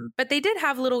 But they did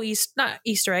have little not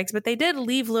Easter eggs, but they did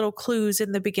leave little clues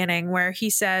in the beginning where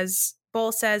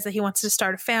Bull says that he wants to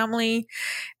start a family,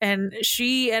 and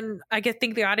she and I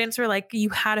think the audience were like, you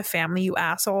had a family, you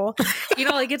asshole.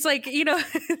 Like it's like,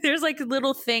 there's like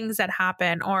little things that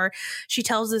happen. Or she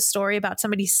tells this story about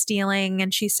somebody stealing,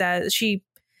 and she says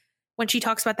when she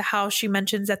talks about the house, she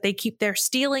mentions that they're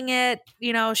stealing it.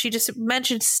 She just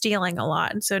mentioned stealing a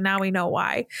lot. And so now we know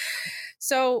why.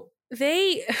 So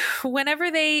whenever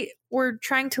they were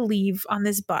trying to leave on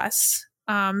this bus,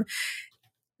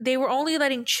 they were only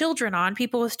letting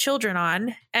people with children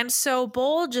on. And so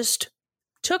Bull just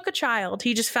took a child.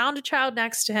 He just found a child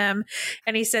next to him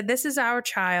and he said, this is our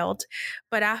child.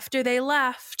 But after they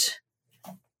left,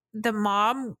 the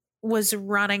mom was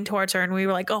running towards her and we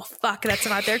were like, oh fuck, that's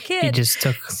not their kid. He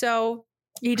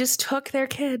just took their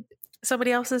kid,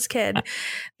 somebody else's kid.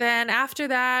 Then after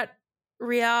that,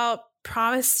 Riel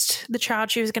promised the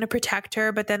child she was going to protect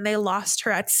her, but then they lost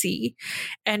her at sea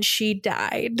and she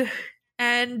died.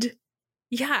 And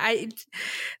yeah,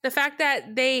 the fact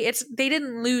that they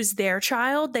didn't lose their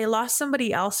child, they lost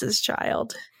somebody else's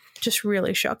child, just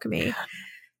really shook me.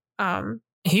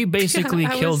 He basically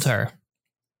killed her.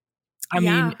 I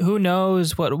mean, who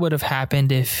knows what would have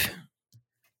happened if...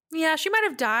 Yeah, she might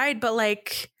have died, but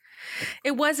like,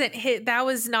 it wasn't that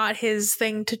was not his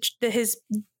thing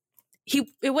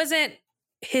it wasn't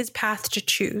his path to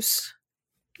choose.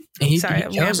 Sorry,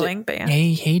 I'm rambling, but yeah.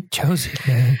 He chose it,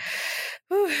 man.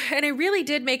 And it really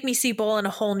did make me see Bull in a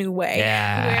whole new way.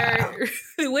 Yeah. Where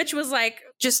the witch was like,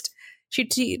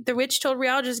 the witch told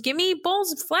Riel, just give me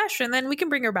Bull's flesh and then we can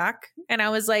bring her back. And I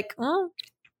was like, oh,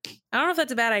 I don't know if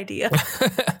that's a bad idea.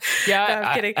 Yeah, no,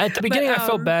 I'm kidding. At the beginning, I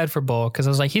felt bad for Bull because I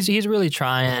was like, he's really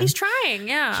trying. He's trying,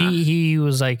 yeah. He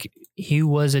was like, he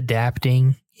was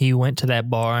adapting. He went to that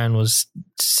bar and was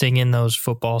singing those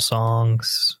football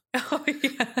songs. Oh,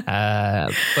 yeah.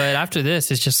 But after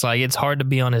this, it's just like, it's hard to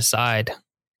be on his side.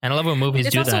 And I love when movies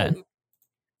do that.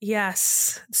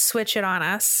 Yes. Switch it on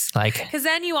us. Like, because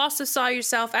then you also saw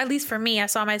yourself, at least for me, I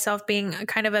saw myself being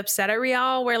kind of upset at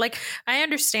Riel, where like, I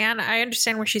understand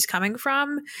where she's coming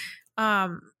from.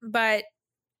 But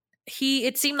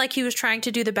it seemed like he was trying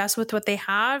to do the best with what they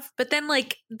have. But then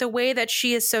like the way that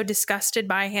she is so disgusted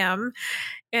by him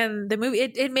in the movie,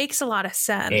 it makes a lot of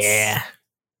sense. Yeah.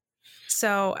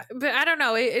 So, but I don't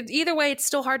know. Either way, it's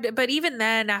still hard. But even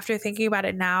then, after thinking about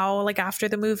it now, like after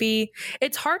the movie,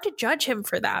 it's hard to judge him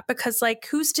for that because, like,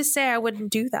 who's to say I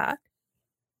wouldn't do that?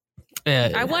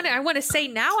 I want to say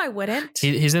now I wouldn't.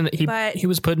 He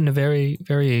was put in a very,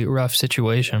 very rough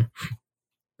situation.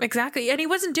 Exactly, and he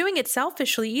wasn't doing it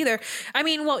selfishly either. I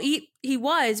mean, well, he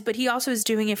was, but he also is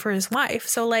doing it for his wife.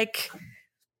 So, like,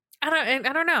 I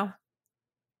don't know.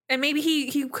 And maybe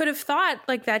he could have thought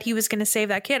like that he was going to save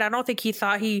that kid. I don't think he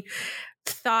thought he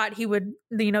would,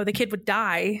 the kid would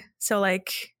die. So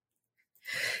like,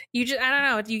 I don't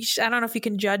know if you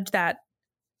can judge that,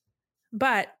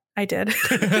 but I did.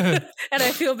 And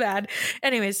I feel bad.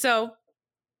 Anyway, so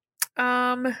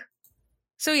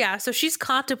yeah, so she's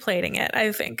contemplating it.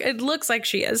 I think it looks like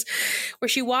she is, where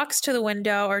she walks to the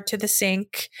window or to the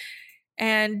sink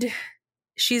and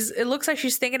it looks like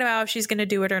she's thinking about if she's going to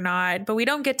do it or not, but we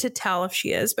don't get to tell if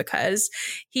she is because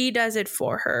he does it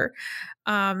for her.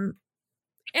 And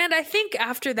I think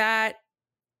after that,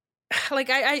 like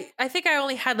I think I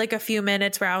only had like a few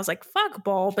minutes where I was like, fuck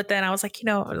Bull, but then I was like,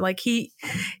 like he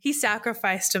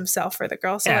sacrificed himself for the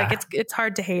girl, so like it's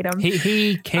hard to hate him.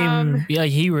 He came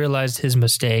he realized his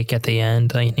mistake at the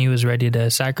end. Like he was ready to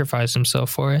sacrifice himself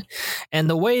for it. And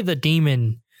the way the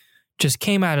demon just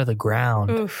came out of the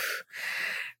ground. Oof.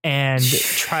 And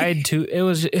tried to, it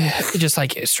was just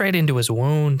like straight into his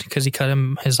wound because he cut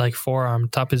him his like forearm,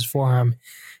 top of his forearm.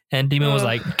 And demon was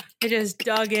like, it just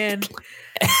dug in. Talk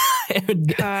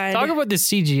about the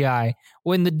CGI.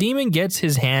 When the demon gets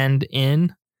his hand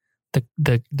in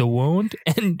the wound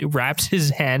and wraps his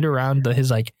hand around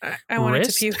his like I wanted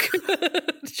to puke.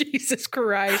 Jesus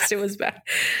Christ, it was bad.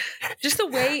 Just the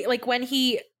way, like when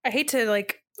I hate to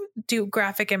like do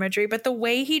graphic imagery, but the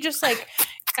way he just like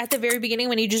at the very beginning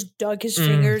when he just dug his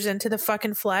fingers into the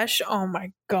fucking flesh. Oh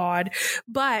my God.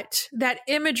 But that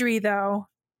imagery though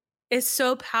is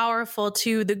so powerful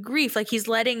to the grief. Like he's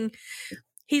letting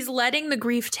the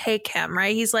grief take him,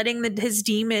 right? He's letting his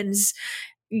demons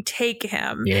take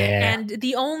him. Yeah. And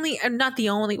not the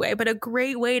only way, but a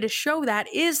great way to show that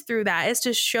is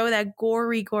to show that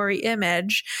gory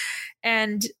image.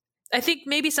 And I think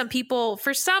maybe some people,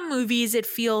 for some movies, it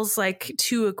feels like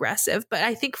too aggressive, but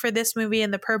I think for this movie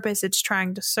and the purpose it's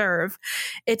trying to serve,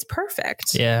 it's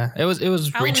perfect. Yeah, it was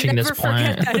reaching this point. I'll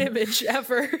never forget that image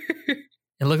ever.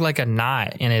 It looked like a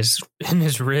knot in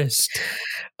his wrist.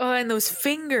 Oh, and those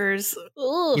fingers.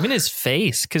 Ugh. Even his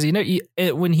face, because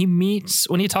when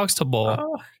he talks to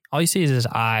Bull, all you see is his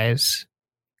eyes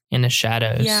in the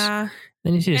shadows. Yeah.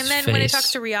 Then you see his face. When he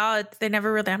talks to Rial, they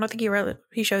never really. I don't think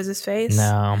he shows his face.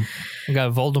 No, we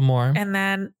got Voldemort. And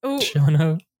then showing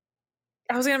up.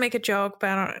 I was gonna make a joke,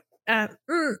 but I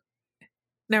don't.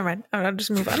 Never mind. I'll just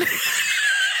move on.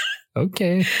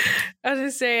 Okay. I was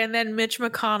gonna say, and then Mitch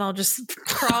McConnell just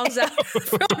crawls out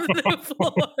from the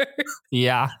floor.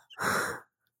 Yeah.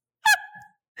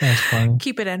 That's funny.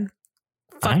 Keep it in.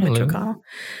 Fuck Mitch McConnell.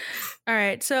 All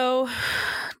right, so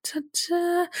as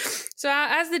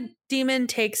the demon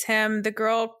takes him, the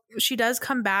girl, she does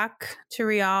come back to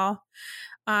Rial.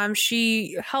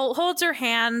 She holds her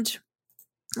hand,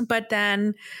 but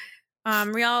then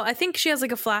Rial, I think she has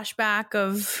like a flashback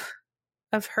of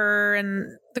her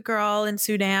and the girl in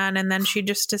Sudan, and then she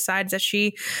just decides that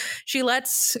she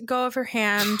lets go of her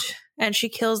hand and she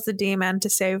kills the demon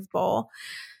to save Bull.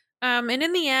 And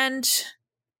in the end,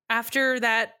 after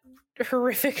that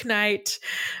horrific night,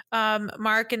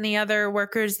 Mark and the other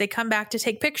workers, they come back to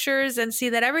take pictures and see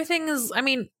that everything is, I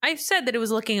mean, I said that it was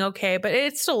looking okay, but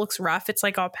it still looks rough. It's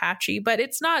like all patchy, but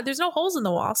it's not, there's no holes in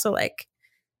the wall. So like,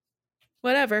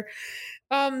 whatever.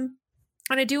 And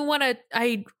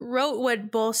I wrote what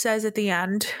Bull says at the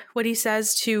end, what he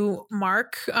says to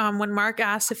Mark, when Mark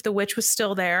asks if the witch was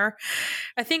still there.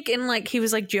 I think he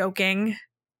was like joking,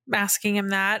 asking him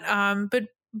that. But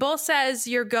Bull says,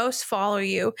 your ghosts follow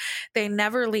you. They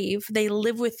never leave. They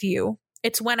live with you.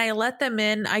 It's when I let them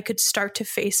in, I could start to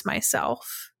face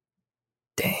myself.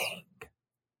 Dang.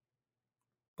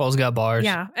 Bull's got bars.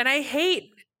 Yeah. And I hate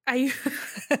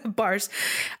bars.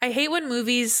 I hate when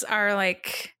movies are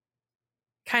like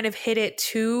kind of hit it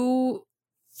too,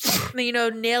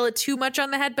 nail it too much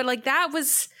on the head. But like that,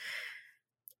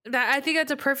 I think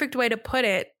that's a perfect way to put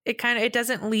it. It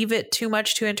doesn't leave it too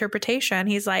much to interpretation.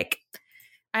 He's like,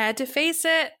 I had to face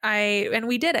it. And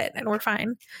we did it and we're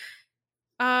fine.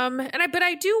 But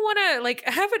I do want to like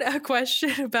have a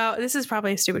question about, this is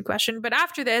probably a stupid question, but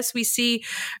after this, we see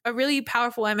a really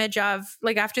powerful image of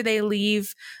like, after they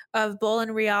leave, of Bull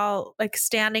and Rial, like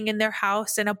standing in their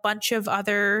house, and a bunch of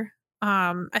other,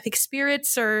 I think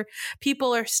spirits or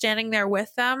people are standing there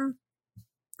with them.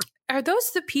 Are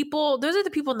those the people? Those are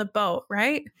the people in the boat,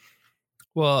 right?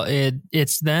 Well,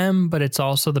 it's them, but it's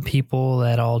also the people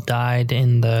that all died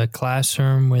in the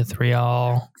classroom with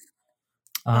Rial.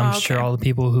 I'm sure all the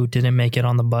people who didn't make it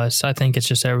on the bus. I think it's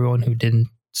just everyone who didn't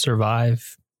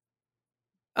survive.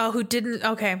 Oh, who didn't?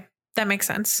 Okay, that makes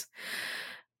sense.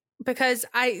 Because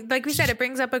like we said, it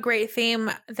brings up a great theme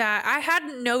that I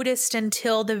hadn't noticed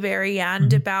until the very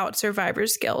end about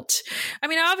survivor's guilt. I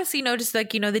mean, I obviously noticed like,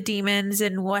 the demons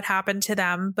and what happened to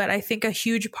them, but I think a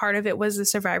huge part of it was the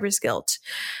survivor's guilt.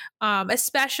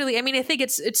 Especially, I mean, I think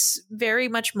it's very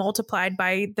much multiplied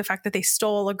by the fact that they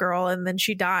stole a girl and then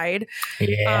she died.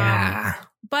 Yeah.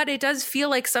 But it does feel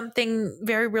like something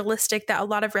very realistic that a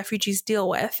lot of refugees deal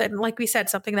with. And like we said,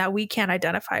 something that we can't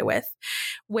identify with,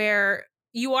 where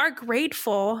you are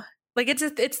grateful. Like it's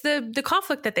the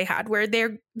conflict that they had, where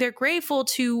they're grateful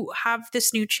to have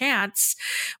this new chance,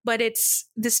 but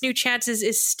this new chance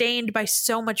is stained by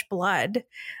so much blood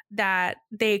that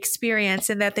they experience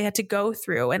and that they had to go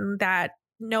through, and that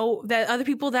know that other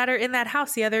people that are in that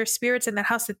house, the other spirits in that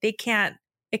house, that they can't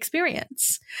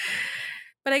experience.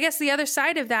 But I guess the other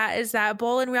side of that is that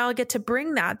Bol and Rial get to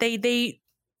bring that.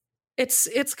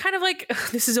 It's kind of like,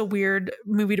 this is a weird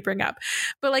movie to bring up,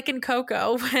 but like in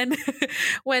Coco,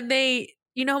 when they,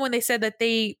 when they said that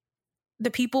the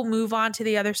people move on to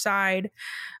the other side,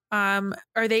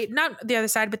 or they, not the other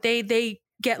side, but they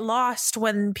get lost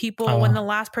when when the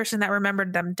last person that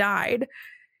remembered them died.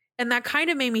 And that kind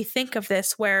of made me think of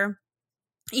this, where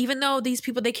even though these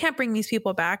people, they can't bring these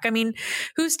people back. I mean,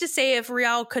 who's to say if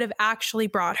Rial could have actually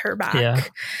brought her back? Yeah.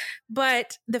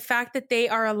 But the fact that they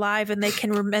are alive and they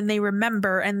can and they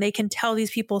remember and they can tell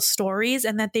these people's stories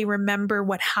and that they remember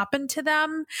what happened to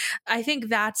them, I think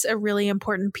that's a really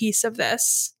important piece of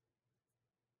this.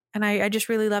 And I just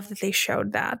really love that they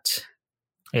showed that.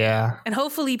 Yeah. And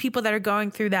hopefully people that are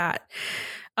going through that,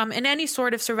 in any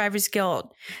sort of survivor's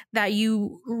guilt, that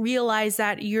you realize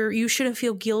that you shouldn't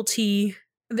feel guilty.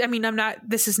 I mean,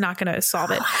 this is not going to solve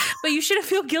it, but you shouldn't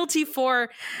feel guilty for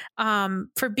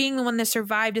being the one that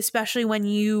survived, especially when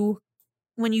you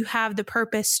have the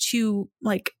purpose to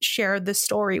like share the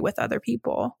story with other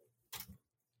people.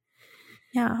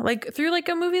 Yeah. Like through like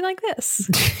a movie like this.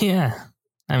 Yeah.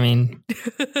 I mean,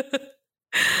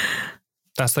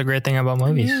 that's the great thing about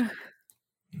movies. Yeah.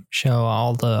 Show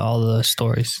all the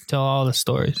stories, tell all the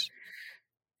stories.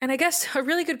 And I guess a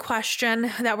really good question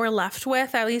that we're left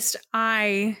with, at least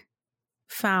I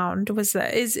found, was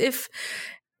if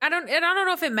I don't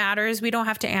know if it matters, we don't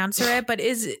have to answer it, but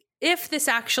if this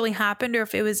actually happened or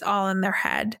if it was all in their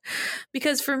head.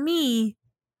 Because for me,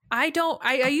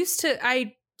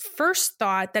 I first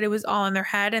thought that it was all in their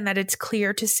head and that it's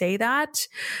clear to say that.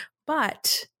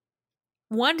 But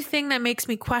one thing that makes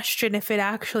me question if it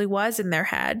actually was in their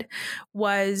head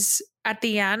was at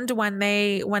the end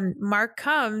when Mark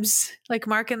comes, like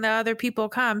Mark and the other people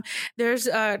come, there's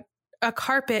a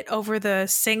carpet over the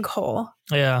sinkhole.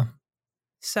 Yeah.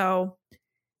 So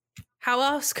how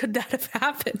else could that have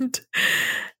happened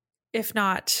if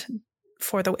not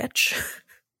for the witch?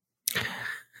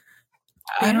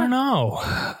 I don't know.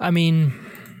 I mean,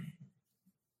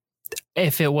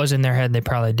 if it was in their head, they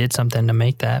probably did something to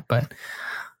make that, but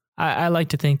I like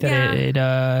to think that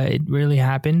it really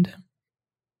happened,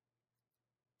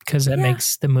 because that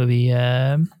makes the movie,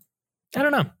 I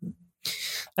don't know.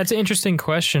 That's an interesting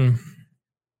question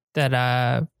that,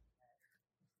 I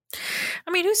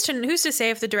mean, who's to say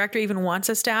if the director even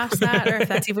wants us to ask that or if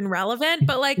that's even relevant?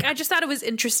 But like, I just thought it was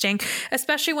interesting,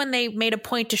 especially when they made a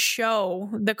point to show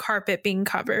the carpet being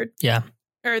covered. Yeah.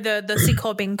 Or the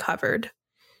sinkhole being covered.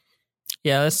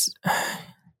 Yeah,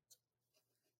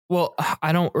 well,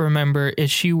 I don't remember.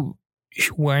 Is she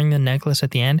wearing the necklace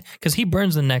at the end? Because he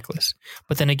burns the necklace,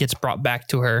 but then it gets brought back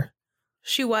to her.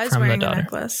 She was wearing the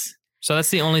necklace. So that's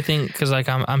the only thing. Because like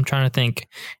I'm trying to think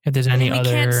if there's any other.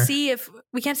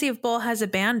 We can't see if Bol has a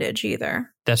bandage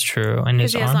either. That's true. And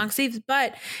because she has long sleeves.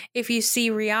 But if you see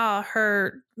Rial,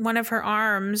 one of her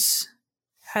arms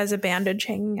has a bandage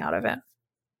hanging out of it.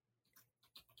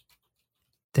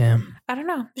 Damn. I don't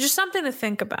know. Just something to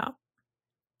think about.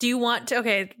 Do you want to?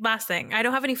 Okay, last thing. I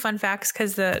don't have any fun facts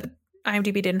because the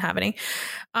IMDb didn't have any.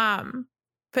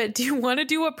 But do you want to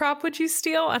do what prop would you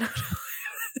steal? I don't know.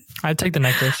 I'd take the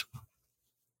necklace.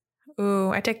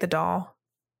 Ooh, I take the doll.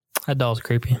 That doll's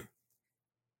creepy.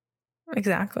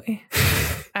 Exactly.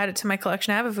 Add it to my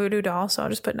collection. I have a voodoo doll, so I'll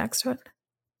just put it next to it.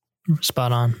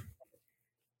 Spot on.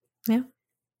 Yeah.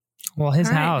 Well, his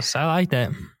house. I like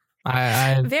that.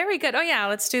 I Very good. Oh yeah,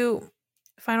 let's do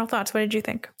final thoughts. What did you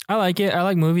think? I like it. I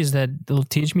like movies that will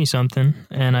teach me something,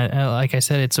 and I like I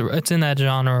said, it's in that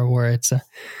genre where it's a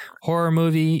horror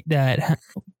movie that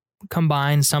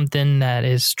combines something that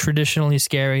is traditionally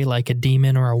scary, like a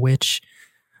demon or a witch,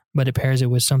 but it pairs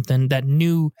it with something that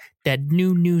new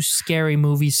scary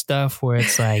movie stuff where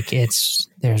it's like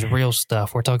there's real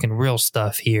stuff. We're talking real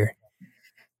stuff here.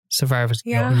 Survivor's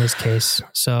Guilt in this case.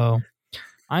 So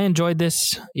I enjoyed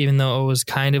this, even though it was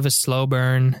kind of a slow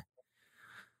burn.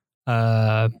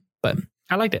 But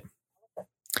I liked it.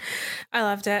 I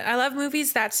loved it. I love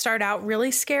movies that start out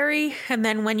really scary, and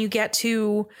then when you get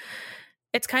to,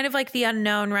 it's kind of like the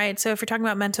unknown, right? So if you're talking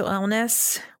about mental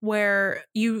illness, where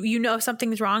you know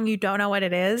something's wrong, you don't know what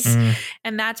it is.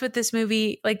 And that's what this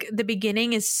movie, like the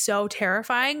beginning is so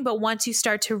terrifying, but once they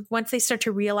start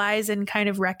to realize and kind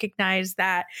of recognize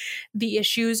that the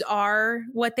issues are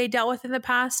what they dealt with in the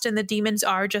past, and the demons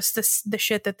are just the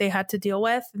shit that they had to deal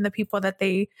with, and the people that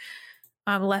they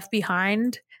left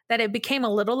behind, that it became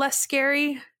a little less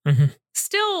scary.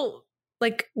 Still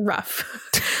like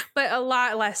rough, but a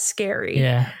lot less scary.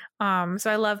 Yeah. So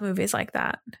I love movies like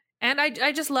that. And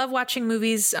I just love watching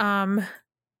movies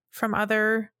from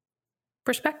other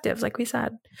perspectives, like we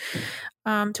said.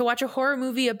 To watch a horror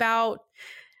movie about,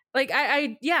 like,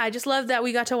 I just love that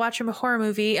we got to watch a horror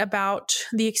movie about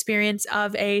the experience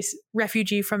of a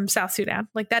refugee from South Sudan.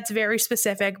 Like, that's very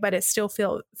specific, but it still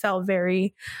felt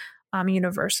very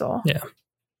universal. Yeah.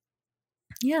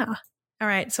 Yeah. All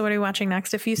right. So what are we watching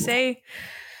next? If you say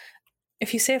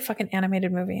a fucking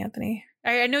animated movie, Anthony,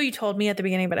 I know you told me at the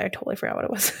beginning, but I totally forgot what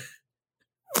it was.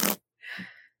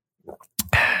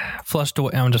 Flushed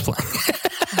Away. I'm just playing.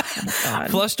 Oh,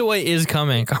 Flushed Away is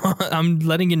coming. I'm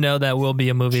letting you know that will be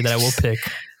a movie that I will pick.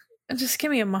 Just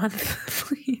give me a month,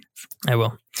 please. I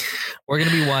will. We're going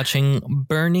to be watching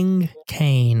Burning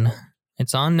Cane.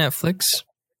 It's on Netflix.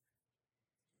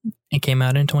 It came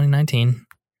out in 2019.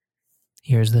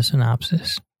 Here's the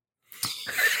synopsis.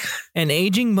 An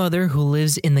aging mother who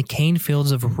lives in the cane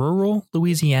fields of rural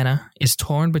Louisiana is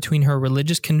torn between her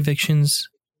religious convictions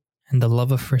and the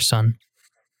love of her son.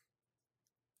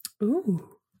 Ooh.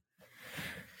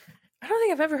 I don't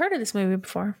think I've ever heard of this movie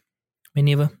before. Me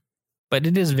neither. But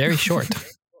it is very short.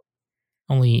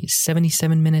 Only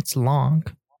 77 minutes long.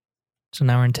 It's an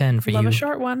hour and 10 for Love you. a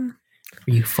short one.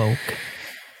 For you folk.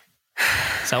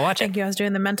 So watch Thank it. you. I was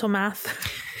doing the mental math.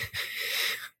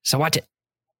 So watch it.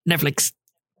 Netflix.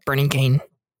 Burning Cane.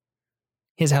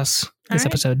 His house. This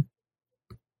episode.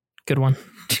 Good one.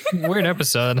 Weird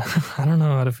episode. I don't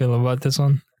know how to feel about this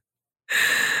one.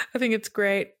 I think it's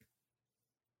great.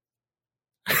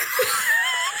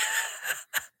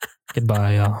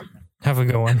 Goodbye, y'all. Have a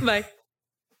good one. Bye.